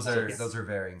 sorry. Those are Yes. those are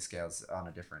varying scales on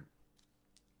a different.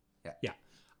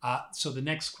 So the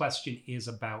next question is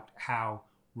about how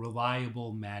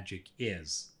reliable magic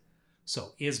is.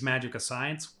 So is magic a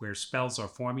science where spells are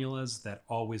formulas that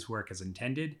always work as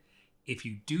intended? If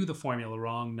you do the formula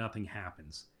wrong, nothing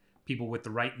happens. People with the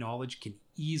right knowledge can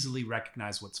easily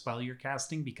recognize what spell you're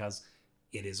casting because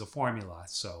it is a formula.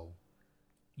 So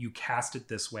you cast it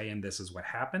this way and this is what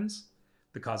happens.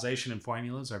 The causation and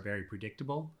formulas are very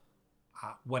predictable.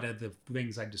 One of the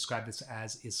things I describe this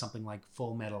as is something like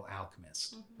Full Metal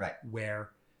Alchemist, Right.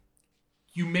 where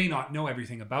you may not know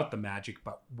everything about the magic,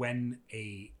 but when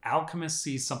a alchemist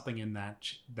sees something in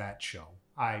that show,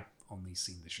 I've only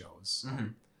seen the shows,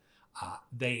 Mhm.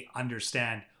 they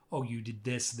understand, oh, you did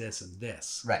this, this, and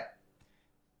this. Right.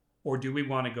 Or do we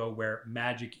want to go where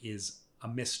magic is a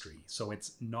mystery? So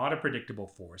it's not a predictable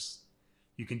force.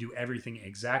 You can do everything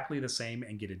exactly the same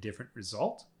and get a different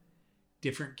result.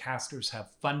 Different casters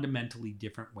have fundamentally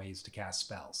different ways to cast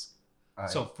spells.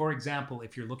 So, for example,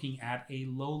 if you're looking at a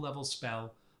low-level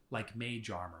spell like Mage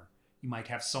Armor, you might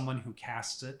have someone who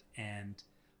casts it, and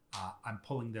I'm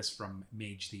pulling this from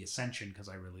Mage the Ascension because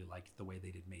I really like the way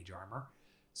they did Mage Armor.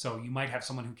 So you might have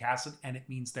someone who casts it, and it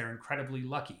means they're incredibly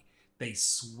lucky. They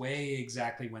sway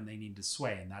exactly when they need to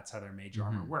sway, and that's how their Mage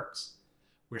Armor works.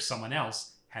 Where someone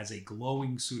else has a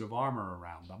glowing suit of armor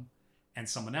around them, and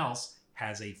someone else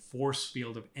has a force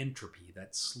field of entropy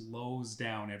that slows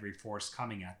down every force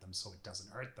coming at them so it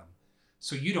doesn't hurt them.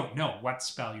 So you don't know what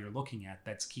spell you're looking at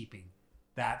that's keeping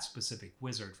that specific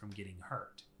wizard from getting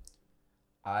hurt.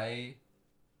 I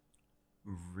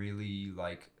really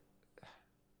like,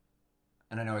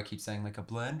 and I know I keep saying like a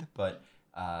blend, but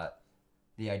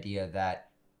the idea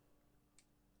that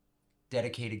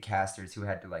dedicated casters who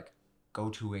had to like go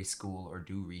to a school or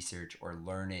do research or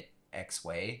learn it X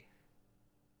way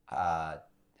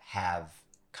have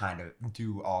kind of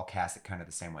do all cast it kind of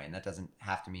the same way. And that doesn't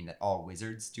have to mean that all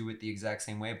wizards do it the exact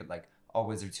same way, but like all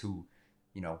wizards who,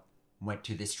 you know, went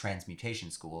to this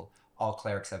transmutation school, all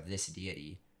clerics of this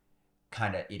deity,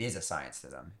 kind of, it is a science to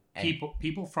them. And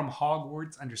People from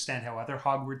Hogwarts understand how other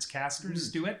Hogwarts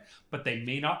casters do it, but they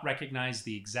may not recognize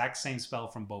the exact same spell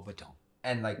from Beauxbaton.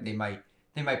 and like they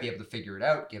might be able to figure it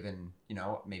out given, you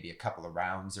know, maybe a couple of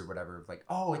rounds or whatever of like,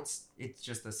 oh, it's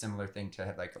just a similar thing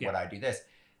to like Yeah. what I do this.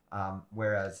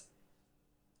 Whereas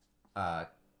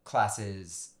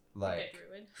classes Okay,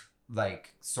 Druid.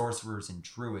 like sorcerers and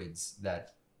druids,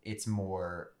 that it's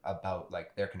more about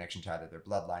like their connection to either their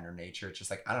bloodline or nature. It's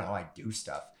just like, I don't know, I do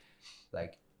stuff.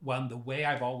 Like, Well, the way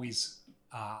I've always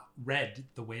read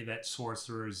the way that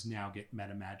sorcerers now get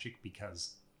meta magic,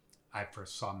 because I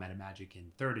first saw meta magic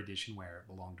in 3rd edition where it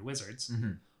belonged to wizards.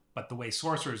 Mhm. But the way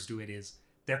sorcerers do it is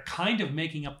they're kind of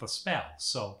making up the spell.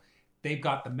 So they've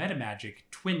got the meta magic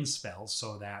twin spell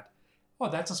so that, oh,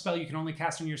 that's a spell you can only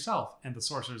cast on yourself. And the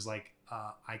sorcerer's like,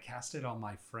 I cast it on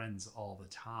my friends all the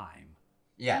time.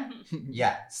 yeah,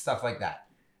 yeah, stuff like that.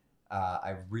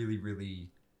 I really, really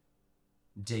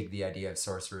dig the idea of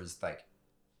sorcerers like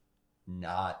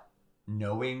not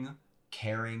knowing,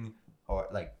 caring, or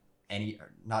like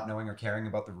not knowing or caring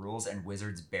about the rules, and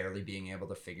wizards barely being able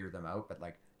to figure them out. But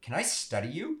like, can I study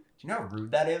you? Do you know how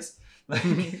rude that is? Like,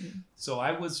 So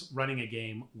I was running a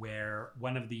game where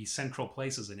one of the central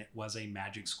places in it was a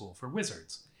magic school for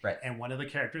wizards. Right. And one of the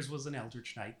characters was an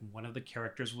Eldritch Knight, and one of the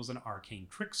characters was an Arcane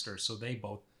Trickster, so they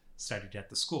both studied at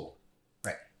the school.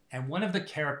 Right. And one of the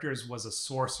characters was a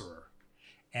sorcerer.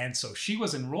 And so she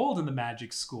was enrolled in the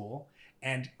magic school,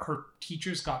 and her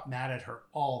teachers got mad at her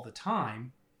all the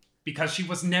time because she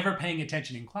was never paying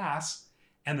attention in class,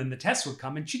 and then the test would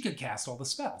come and she could cast all the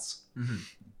spells. mhm.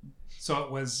 So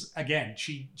it was, again,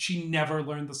 she never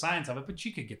learned the science of it, but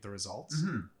she could get the results.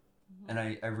 Mhm. And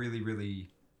I really,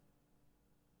 really,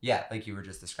 yeah, like you were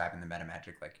just describing the meta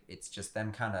magic, like it's just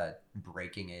them kind of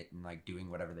breaking it and like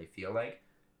doing whatever they feel like,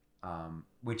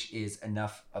 which is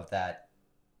enough of that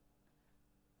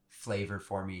flavor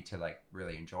for me to like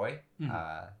really enjoy.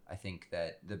 Mhm. I think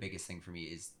that the biggest thing for me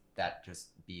is that just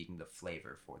being the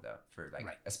flavor for like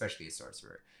Right. especially a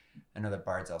sorcerer. I know that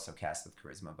bards also cast with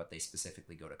charisma, but they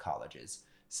specifically go to colleges.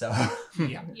 So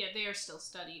Yeah. Yeah, they are still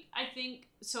studied. I think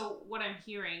so. What I'm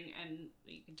hearing, and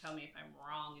you can tell me if I'm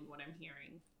wrong in what I'm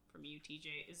hearing from you,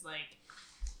 TJ, is like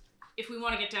if we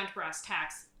want to get down to brass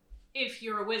tacks, if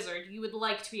you're a wizard, you would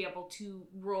like to be able to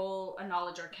roll a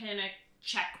knowledge arcana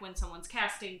check when someone's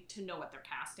casting to know what they're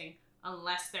casting,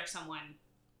 unless they're someone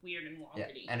weird and yeah,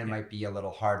 wonky. and it might be a little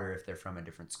harder if they're from a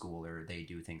different school or they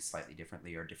do things slightly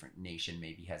differently, or a different nation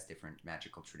maybe has different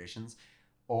magical traditions.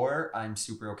 Or I'm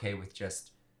super okay with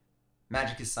just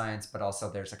magic is science, but also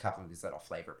there's a couple of these little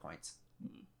flavor points.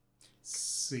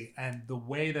 See, and the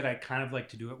way that I kind of like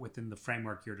to do it within the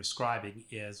framework you're describing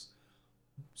is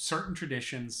certain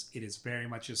traditions, it is very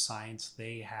much a science.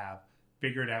 They have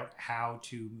figured out how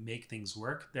to make things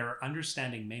work. Their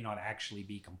understanding may not actually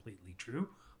be completely true,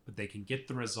 but they can get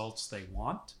the results they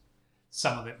want.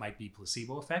 Some of it might be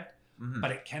placebo effect, Mhm.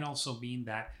 but it can also mean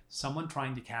that someone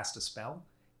trying to cast a spell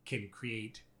can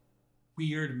create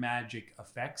weird magic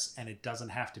effects, and it doesn't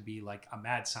have to be like a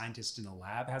mad scientist in a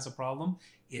lab has a problem.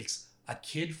 It's a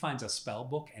kid finds a spell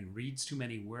book and reads too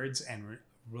many words and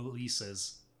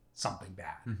releases something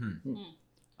bad.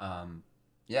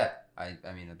 Yeah, I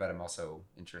mean, I bet I'm also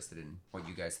interested in what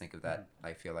you guys think of that.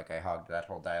 I feel like I hogged that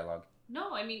whole dialogue.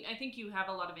 No, I mean, I think you have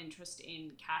a lot of interest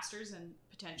in casters, and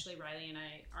potentially Riley and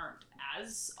I aren't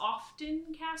as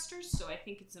often casters, so I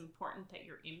think it's important that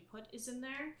your input is in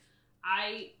there.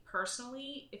 I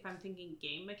personally, if I'm thinking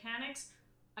game mechanics,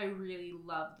 I really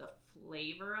love the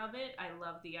flavor of it. I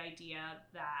love the idea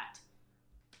that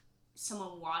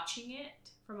someone watching it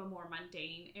from a more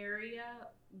mundane area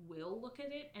will look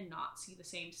at it and not see the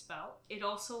same spell. It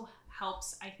also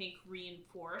helps, I think,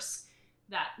 reinforce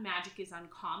that magic is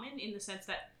uncommon in the sense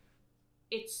that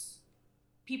it's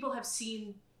people have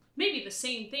seen maybe the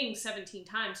same thing 17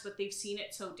 times, but they've seen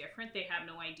it so different they have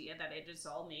no idea that it is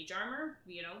all mage armor.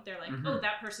 You know, they're like, oh,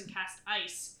 that person cast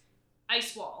ice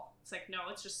wall. It's like, no,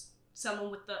 it's just someone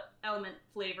with the element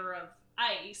flavor of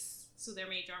ice, so their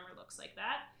mage armor looks like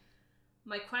that.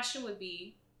 My question would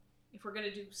be, if we're going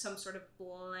to do some sort of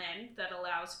blend that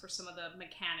allows for some of the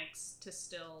mechanics to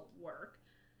still work,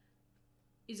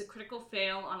 is a critical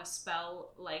fail on a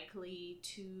spell likely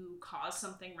to cause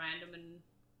something random and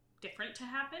different to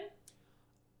happen?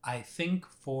 I think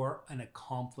for an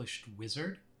accomplished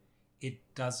wizard, it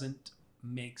doesn't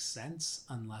make sense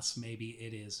unless maybe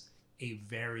it is a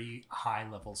very high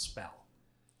level spell.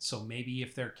 So maybe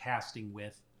if they're casting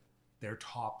with their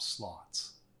top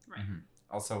slots. Right.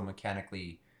 Also,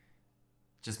 mechanically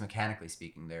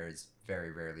speaking, there is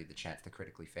very rarely the chance to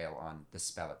critically fail on the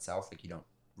spell itself. Like, you don't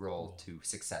roll to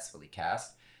successfully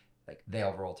cast. Like,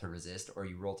 they'll roll to resist, or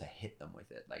you roll to hit them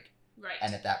with it. Like, Right.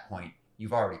 and at that point,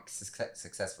 you've already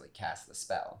successfully cast the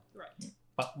spell. Right.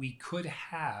 But we could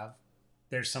have,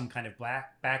 there's some kind of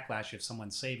backlash if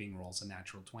someone saving rolls a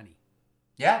natural 20.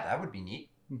 Yeah, that would be neat.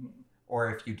 Mhm.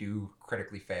 Or if you do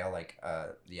critically fail, like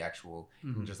the actual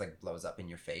Mhm. just like blows up in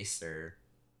your face, or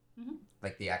Mhm.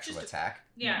 like the actual Just attack.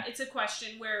 Yeah, it's a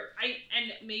question where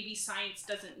and maybe science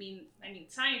doesn't mean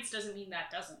science doesn't mean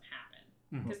that doesn't happen,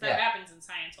 Mhm. because that Yeah. happens in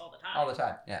science all the time. All the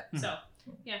time. Yeah, So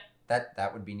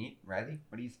that would be neat. Riley,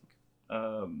 what do you think?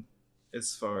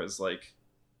 As far as like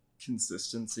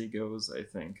consistency goes, I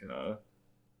think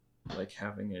like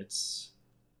having it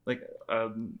like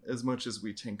as much as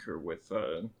we tinker with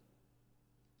the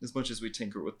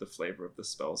flavor of the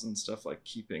spells and stuff, like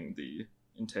keeping the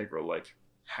integral, like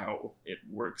how it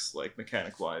works, like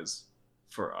mechanic wise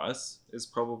for us, is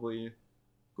probably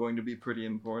going to be pretty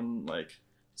important. Like,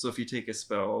 so if you take a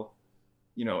spell,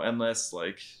 you know, unless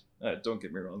like don't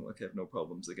get me wrong, like I have no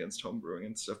problems against homebrewing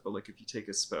and stuff, but like if you take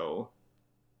a spell,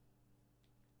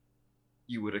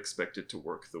 you would expect it to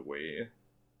work the way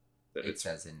that It it's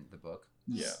says in the book.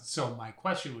 yeah. So my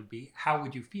question would be, how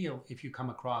would you feel if you come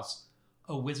across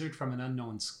a wizard from an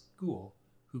unknown school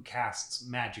who casts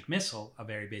Magic Missile, a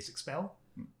very basic spell,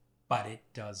 but it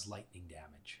does lightning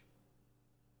damage?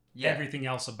 Yeah, Everything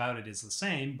else about it is the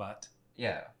same, but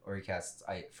yeah. Or he casts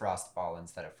frost ball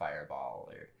instead of fireball.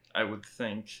 Or I would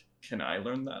think, can I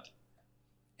learn that?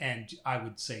 and I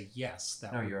would say yes.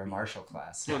 That no, would you're a be- martial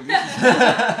class. Well,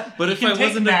 yeah. But You if can I take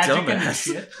wasn't a magic and dumbass,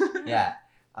 shit.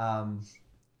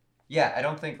 Yeah, I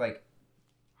don't think like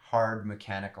hard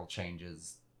mechanical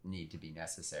changes need to be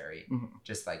necessary. Mhm.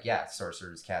 Just like, yeah,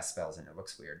 sorcerers cast spells and it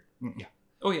looks weird.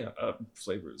 Oh yeah,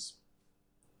 flavors.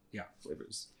 Yeah.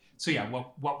 Flavors. So yeah,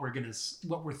 what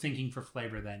we're thinking for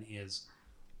flavor then is,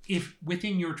 if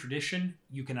within your tradition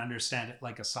you can understand it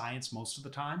like a science most of the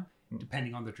time,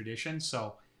 depending on the tradition.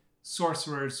 So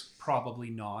sorcerers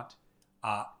probably not.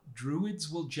 Druids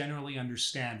will generally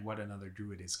understand what another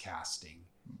druid is casting.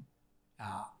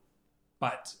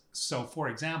 But so, for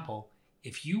example,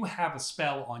 if you have a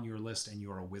spell on your list and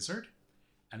you're a wizard,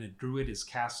 and a druid is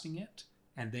casting it,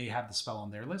 and they have the spell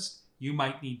on their list, you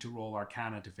might need to roll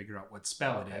Arcana to figure out what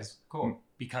spell it is. Cool.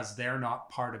 Because they're not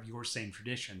part of your same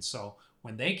tradition. So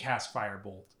when they cast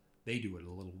Firebolt, they do it a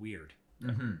little weird.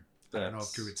 Mm-hmm. I don't know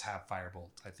if druids have Firebolt.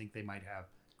 I think they might have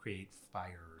Create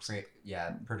Fire or something.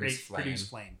 Produce flame. Produce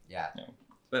Flame. Yeah.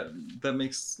 That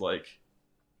makes, like,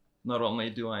 not only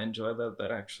do I enjoy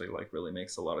that actually, like, really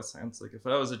makes a lot of sense. Like, if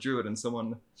I was a druid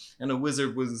and a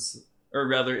wizard was, or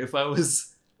rather, if I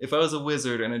was a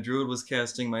wizard and a druid was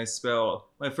casting my spell,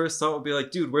 my first thought would be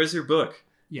like, dude, where's your book?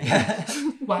 Yeah.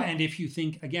 Well, and if you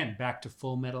think, again, back to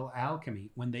Full Metal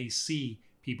Alchemy, when they see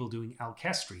people doing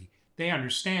alchemy, they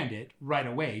understand it right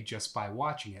away just by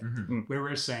watching it. Mm-hmm. Where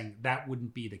we're saying that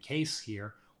wouldn't be the case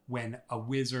here when a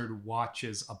wizard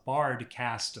watches a bard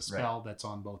cast a spell that's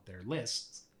on both their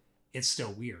lists. It's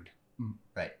still weird.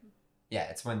 Right. Yeah,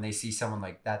 it's when they see someone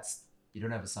like, you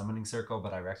don't have a summoning circle,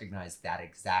 but I recognize that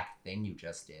exact thing you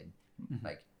just did. Mm-hmm.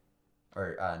 Like,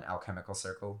 or an alchemical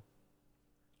circle.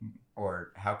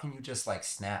 Or how can you just, like,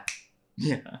 snap?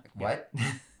 Yeah. Like, what?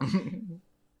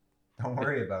 Don't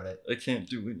worry about it. I can't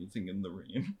do anything in the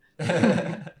rain.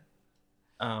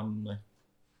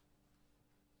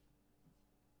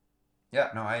 Yeah,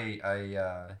 no,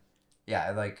 I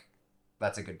like,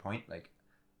 that's a good point. Like,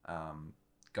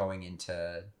 going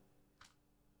into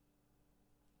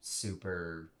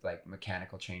super, like,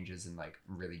 mechanical changes and, like,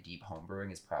 really deep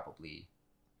homebrewing is probably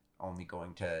only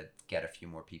going to get a few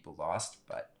more people lost.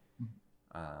 But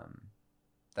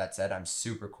that said, I'm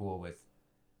super cool with,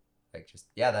 like, just,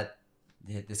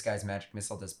 this guy's magic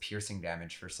missile does piercing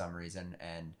damage for some reason,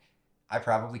 and I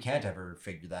probably can't ever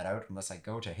figure that out unless I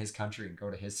go to his country and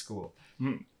go to his school.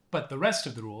 But the rest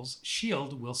of the rules,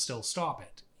 shield will still stop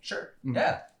it. Sure.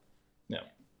 Mhm. Yeah.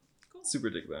 Cool. Super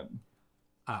dig that.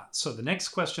 So the next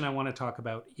question I want to talk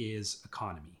about is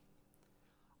economy.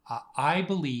 I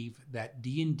believe that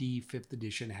D&D 5th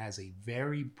edition has a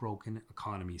very broken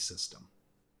economy system.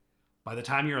 By the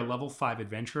time you're a level 5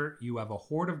 adventurer, you have a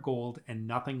hoard of gold and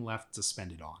nothing left to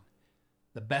spend it on.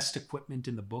 The best equipment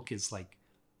in the book is like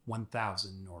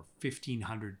 1,000 or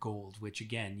 1,500 gold, which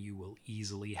again, you will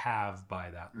easily have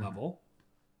by that level.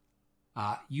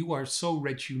 You are so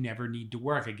rich you never need to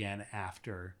work again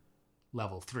after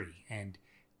level 3. And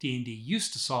D&D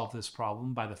used to solve this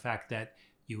problem by the fact that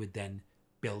you would then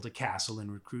build a castle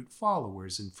and recruit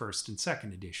followers in 1st and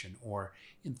 2nd edition, or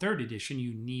in 3rd edition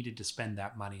you needed to spend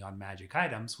that money on magic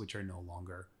items, which are no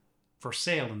longer for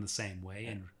sale in the same way,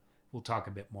 and we'll talk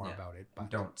a bit more about it.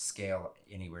 But don't scale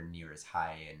anywhere near as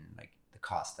high, and, like, the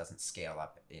cost doesn't scale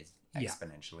up as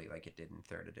exponentially like it did in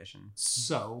 3rd edition.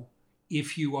 So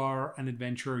if you are an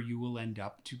adventurer, you will end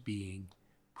up to being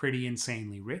pretty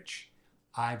insanely rich.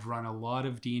 I've run a lot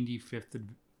of D&D 5th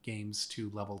games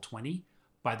to level 20.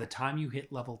 By the time you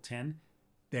hit level 10,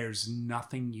 there's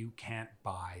nothing you can't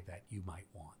buy that you might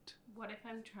want. What if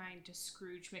I'm trying to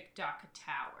Scrooge McDuck a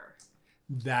tower?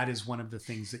 That is one of the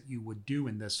things that you would do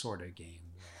in this sort of game.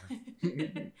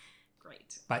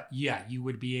 Great. But yeah, you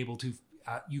would be able to,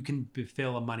 you can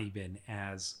fill a money bin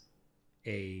as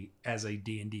a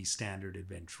D&D standard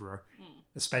adventurer,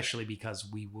 especially because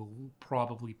we will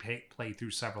probably play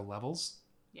through several levels.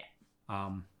 Yeah.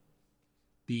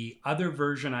 The other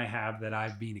version I have that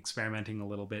I've been experimenting a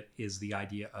little bit is the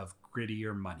idea of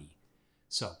grittier money.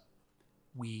 So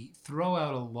we throw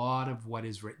out a lot of what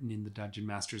is written in the Dungeon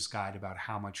Master's Guide about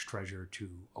how much treasure to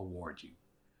award you.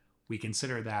 We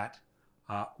consider that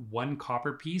 1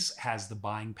 copper piece has the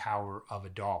buying power of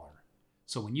 $1.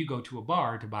 So when you go to a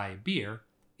bar to buy a beer,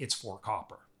 it's 4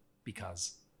 copper,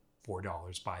 because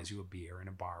 $4 buys you a beer in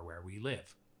a bar where we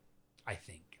live. I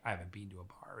think. I haven't been to a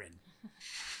bar in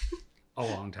a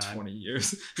long time. 20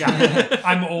 years. Yeah,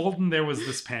 I'm old and there was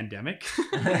this pandemic.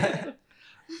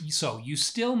 So you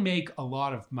still make a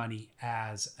lot of money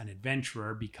as an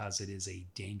adventurer because it is a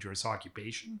dangerous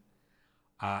occupation.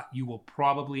 You will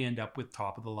probably end up with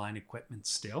top of the line equipment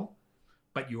still,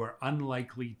 but you are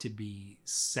unlikely to be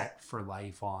set for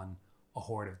life on a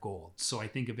hoard of gold. So I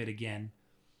think of it again,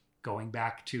 going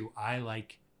back to, I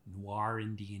like noir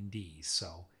in D&D.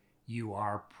 So you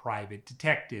are private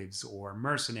detectives or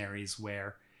mercenaries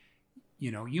where,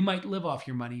 you know, you might live off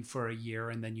your money for a year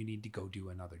and then you need to go do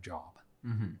another job.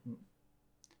 Mm-hmm.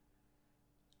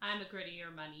 I'm a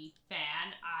grittier money fan.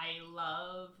 I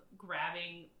love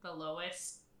grabbing the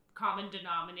lowest common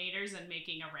denominators and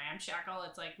making a ramshackle.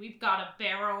 It's like, we've got a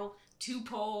barrel, 2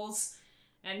 poles,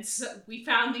 And so we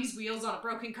found these wheels on a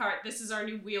broken cart. This is our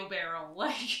new wheelbarrow.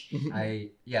 Like, I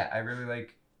really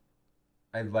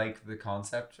like the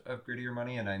concept of Grittier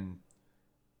Money, and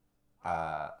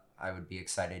I would be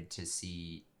excited to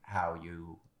see how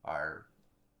you are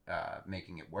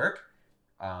making it work.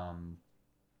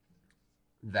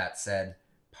 That said,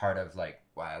 part of like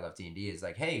why I love D&D is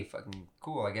like, hey, fucking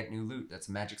cool, I get new loot, that's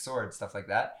a magic sword, stuff like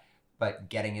that. But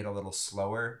getting it a little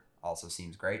slower also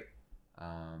seems great.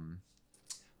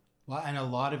 Well, and a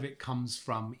lot of it comes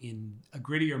from, in a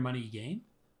Grittier Money game,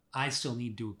 I still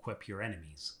need to equip your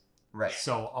enemies. Right.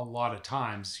 So a lot of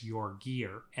times your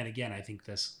gear, and again, I think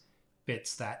this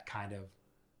fits that kind of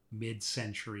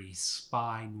mid-century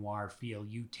spy noir feel.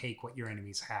 You take what your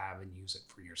enemies have and use it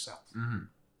for yourself. Mm-hmm.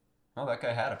 Oh, that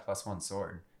guy had a +1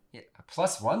 sword. Yeah, a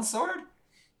 +1 sword?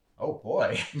 Oh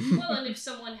boy. well, and if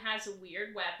someone has a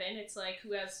weird weapon, it's like,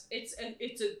 who has, it's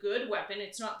a good weapon.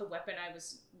 It's not the weapon I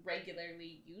was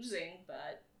regularly using,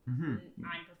 but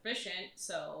I'm proficient,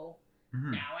 so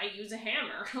now I use a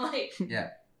hammer. Like,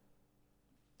 yeah.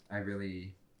 I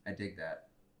dig that.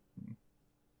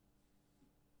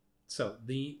 So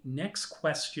the next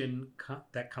question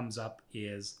that comes up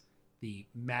is the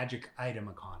magic item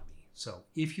economy. So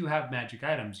if you have magic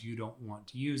items you don't want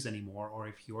to use anymore, or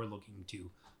if you're looking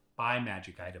to buy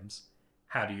magic items,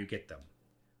 how do you get them?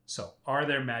 So are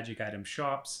there magic item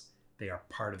shops? They are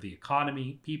part of the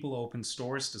economy. People open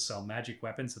stores to sell magic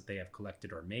weapons that they have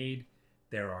collected or made.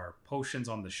 There are potions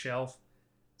on the shelf.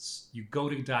 You go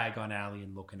to Diagon Alley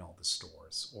and look in all the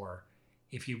stores. Or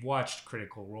if you've watched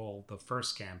Critical Role, the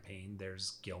first campaign,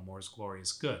 there's Gilmore's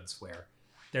Glorious Goods, where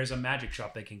there's a magic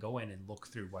shop they can go in and look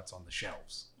through what's on the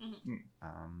shelves.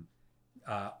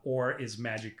 Or is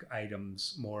magic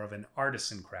items more of an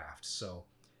artisan craft? So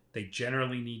they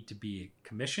generally need to be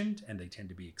commissioned and they tend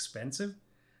to be expensive.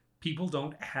 People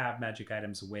don't have magic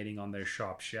items waiting on their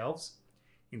shop shelves.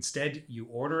 Instead, you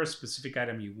order a specific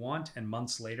item you want, and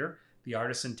months later, the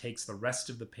artisan takes the rest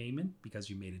of the payment, because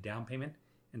you made a down payment,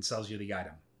 and sells you the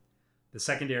item. The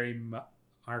secondary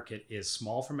market is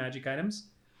small for magic items.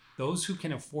 Those who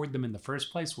can afford them in the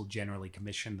first place will generally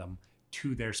commission them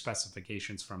to their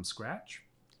specifications from scratch.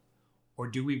 Or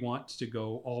do we want to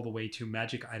go all the way to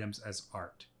magic items as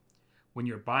art? When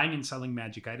you're buying and selling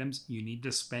magic items, you need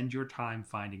to spend your time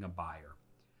finding a buyer.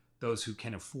 Those who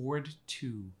can afford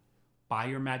to buy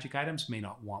your magic items may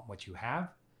not want what you have.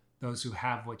 Those who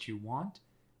have what you want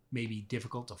may be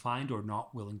difficult to find or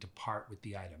not willing to part with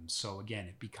the items. So again,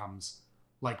 it becomes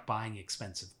like buying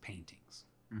expensive paintings.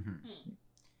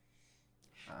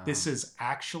 This is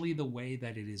actually the way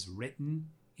that it is written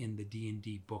in the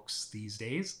D&D books these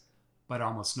days, but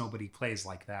almost nobody plays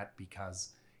like that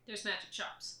because there's magic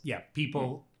shops. Yeah,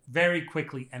 people very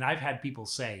quickly, and I've had people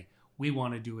say, we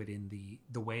want to do it in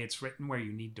the way it's written, where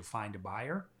you need to find a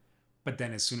buyer. But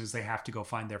then as soon as they have to go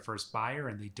find their first buyer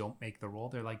and they don't make the roll,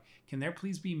 they're like, can there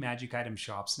please be magic item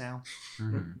shops now?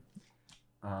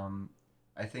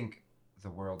 I think the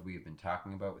world we've been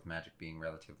talking about, with magic being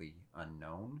relatively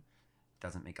unknown,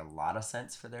 doesn't make a lot of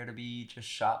sense for there to be just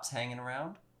shops hanging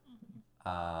around.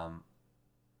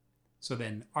 So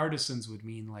then artisans would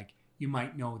mean, like, you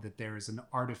might know that there is an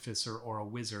artificer or a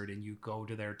wizard, and you go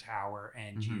to their tower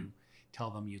and you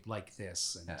tell them you'd like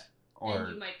this. And and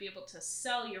you might be able to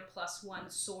sell your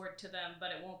 +1 sword to them, but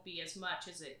it won't be as much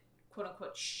as it, quote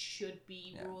unquote, should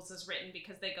be rules as written,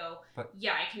 because they go, I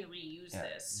can reuse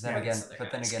this. Then again,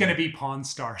 it's going to be Pawn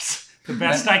Stars. The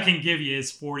best I can give you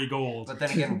is 40 gold. But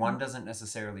then again, one doesn't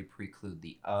necessarily preclude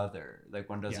the other. Like,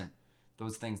 one doesn't,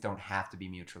 those things don't have to be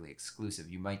mutually exclusive.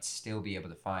 You might still be able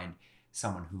to find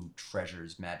someone who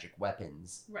treasures magic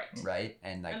weapons. Right?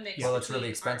 And like, well, it's really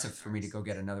expensive for me to go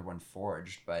get another one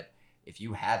forged, but if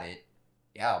you have it,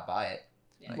 I'll buy it.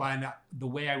 Well, and the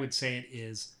way I would say it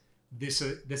is, this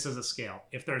is a scale.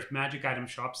 If there's magic item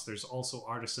shops, there's also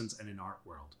artisans and an art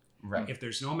world. Right. If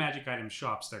there's no magic item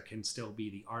shops, there can still be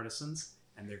the artisans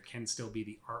and there can still be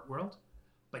the art world,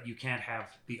 but you can't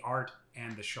have the art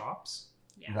and the shops.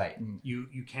 Right.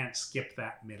 You can't skip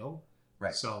that middle.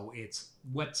 Right. So it's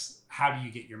how do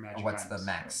you get your magic what's items? The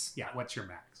max? Yeah, what's your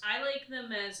max? I like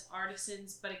them as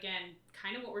artisans, but again,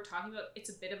 kind of what we're talking about, it's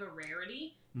a bit of a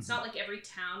rarity. It's not like every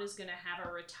town is going to have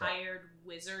a retired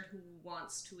wizard who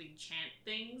wants to enchant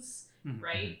things,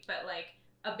 right? But like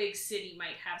a big city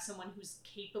might have someone who's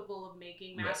capable of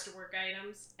making masterwork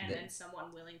items, and then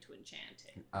someone willing to enchant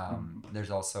it.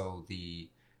 There's also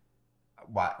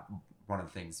one of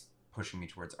the things pushing me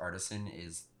towards artisan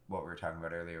is what we were talking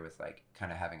about earlier, with like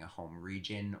kind of having a home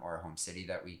region or a home city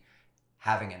that we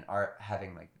having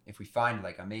like, if we find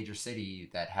like a major city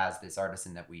that has this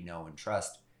artisan that we know and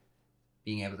trust,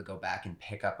 being able to go back and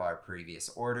pick up our previous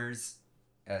orders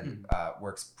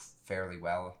works fairly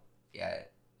well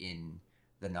in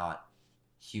the not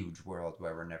huge world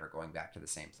where we're never going back to the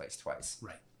same place twice.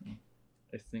 Right.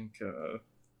 I think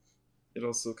it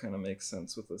also kind of makes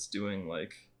sense with us doing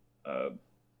like,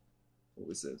 what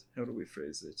was it? How do we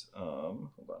phrase it? Hold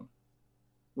on.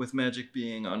 With magic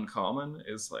being uncommon,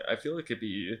 is like I feel like it'd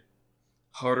be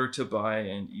harder to buy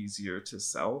and easier to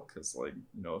sell, because like,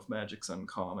 you know, if magic's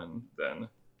uncommon, then,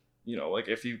 you know, like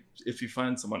if you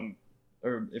find someone,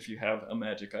 or if you have a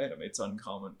magic item, it's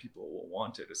uncommon, people will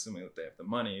want it, assuming that they have the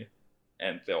money,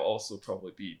 and they'll also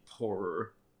probably be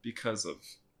poorer because of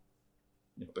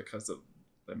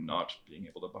them not being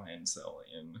able to buy and sell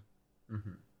in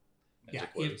magic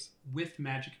wares. With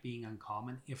magic being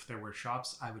uncommon, if there were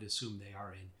shops, I would assume they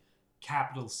are in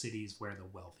capital cities where the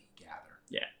wealthy gather.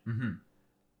 Yeah. Mm-hmm.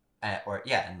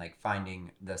 And like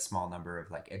finding the small number of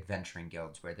like adventuring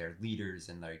guilds where they're leaders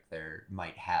and like they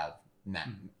might have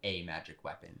a magic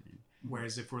weapon.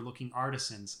 Whereas if we're looking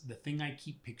artisans, the thing I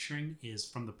keep picturing is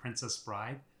from The Princess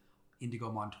Bride,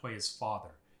 Inigo Montoya's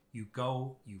father. You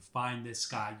go, you find this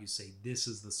guy, you say, "This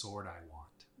is the sword I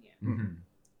want." Yeah. Mm-hmm.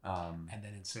 And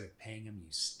then instead of paying him, you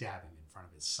stab him in front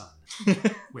of his son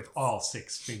with all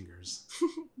 6 fingers.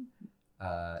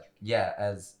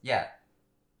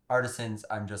 Artisans,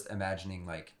 I'm just imagining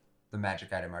like the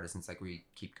magic item artisans, like we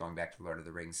keep going back to Lord of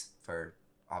the Rings for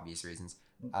obvious reasons.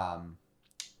 Anduil,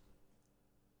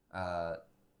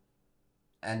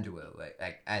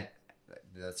 like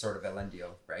the Sword of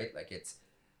Elendil, right? Like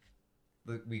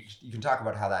you can talk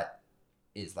about how that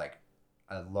is like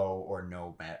a low or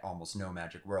no, almost no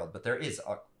magic world, but there is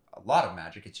a lot of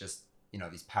magic. It's just, you know,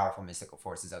 these powerful mystical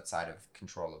forces outside of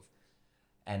control of,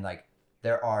 and like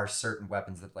there are certain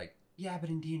weapons that like, yeah, but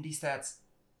in D&D stats,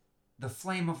 the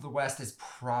Flame of the West is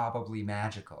probably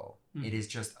magical. It is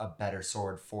just a better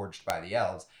sword forged by the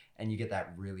elves, and you get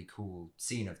that really cool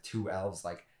scene of 2 elves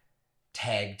like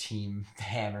tag team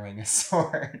hammering a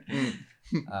sword.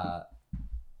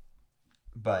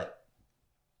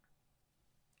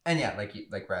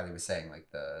 Like Riley was saying,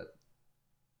 like the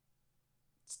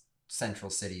central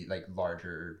city, like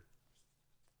larger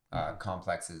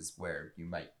complexes where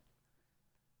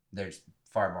there's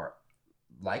far more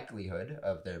likelihood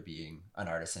of there being an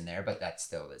artisan there, but that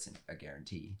still isn't a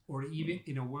guarantee. Or even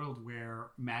in a world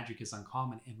where magic is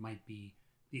uncommon, it might be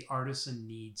the artisan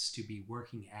needs to be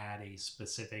working at a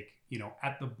specific, you know,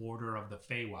 at the border of the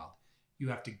Feywild. You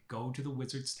have to go to the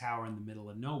wizard's tower in the middle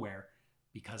of nowhere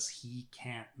because he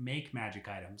can't make magic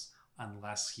items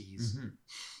unless he's...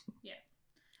 Yeah.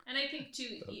 And I think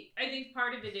too,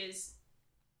 part of it is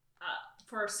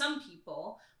for some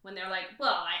people, when they're like,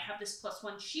 well, I have this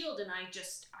 +1 shield and I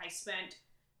spent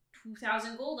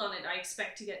 2,000 gold on it. I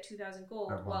expect to get 2,000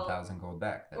 gold. Or 1,000 gold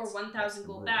back. Or 1,000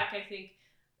 gold back. I think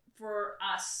for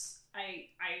us, I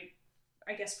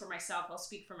guess for myself, I'll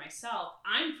speak for myself.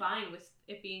 I'm fine with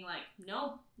it being like,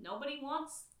 no, nobody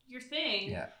wants your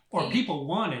thing. Yeah. Or people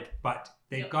want it, but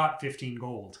they've got 15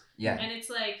 gold. Yeah. And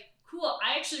it's like, cool,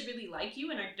 I actually really like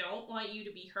you and I don't want you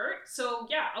to be hurt. So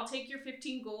yeah, I'll take your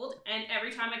 15 gold and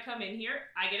every time I come in here,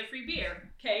 I get a free beer.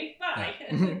 Okay, bye.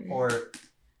 Yeah.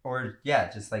 or yeah,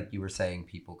 just like you were saying,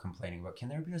 people complaining about, can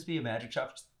there just be a magic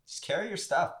shop? Just carry your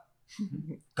stuff.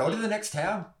 Go to the next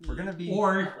town. We're going to be...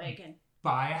 Or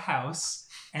buy a house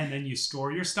and then you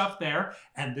store your stuff there,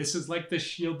 and this is like the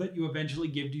shield that you eventually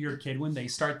give to your kid when they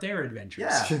start their adventures.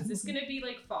 Yeah. Is this gonna be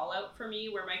like Fallout for me,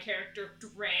 where my character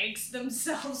drags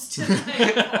themselves to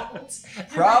my vault?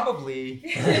 Probably.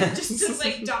 Just to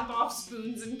like dump off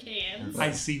spoons and cans.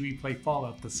 I see we play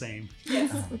Fallout the same.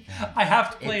 Yes. I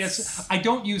have to play I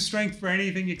don't use strength for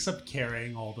anything except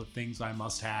carrying all the things I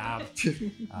must have.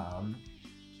 Leave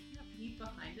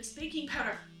behind this baking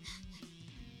powder.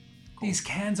 These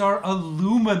cans are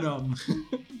aluminum.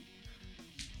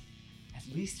 At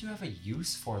least you have a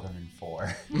use for them in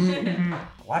 4.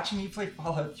 Watching you play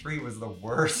Fallout 3 was the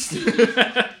worst.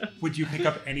 Would you pick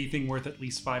up anything worth at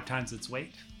least 5 times its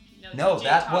weight? No, DJ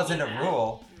that taught wasn't me a that.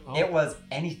 rule. Oh. It was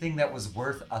anything that was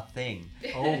worth a thing.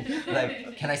 Oh.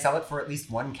 Like, can I sell it for at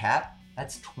least 1 cat?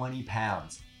 That's 20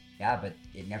 pounds. Yeah, but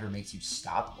it never makes you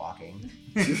stop walking.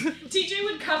 TJ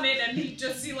would come in and he'd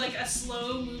just see like a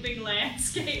slow moving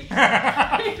landscape.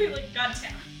 He'd be like, God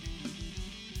damn.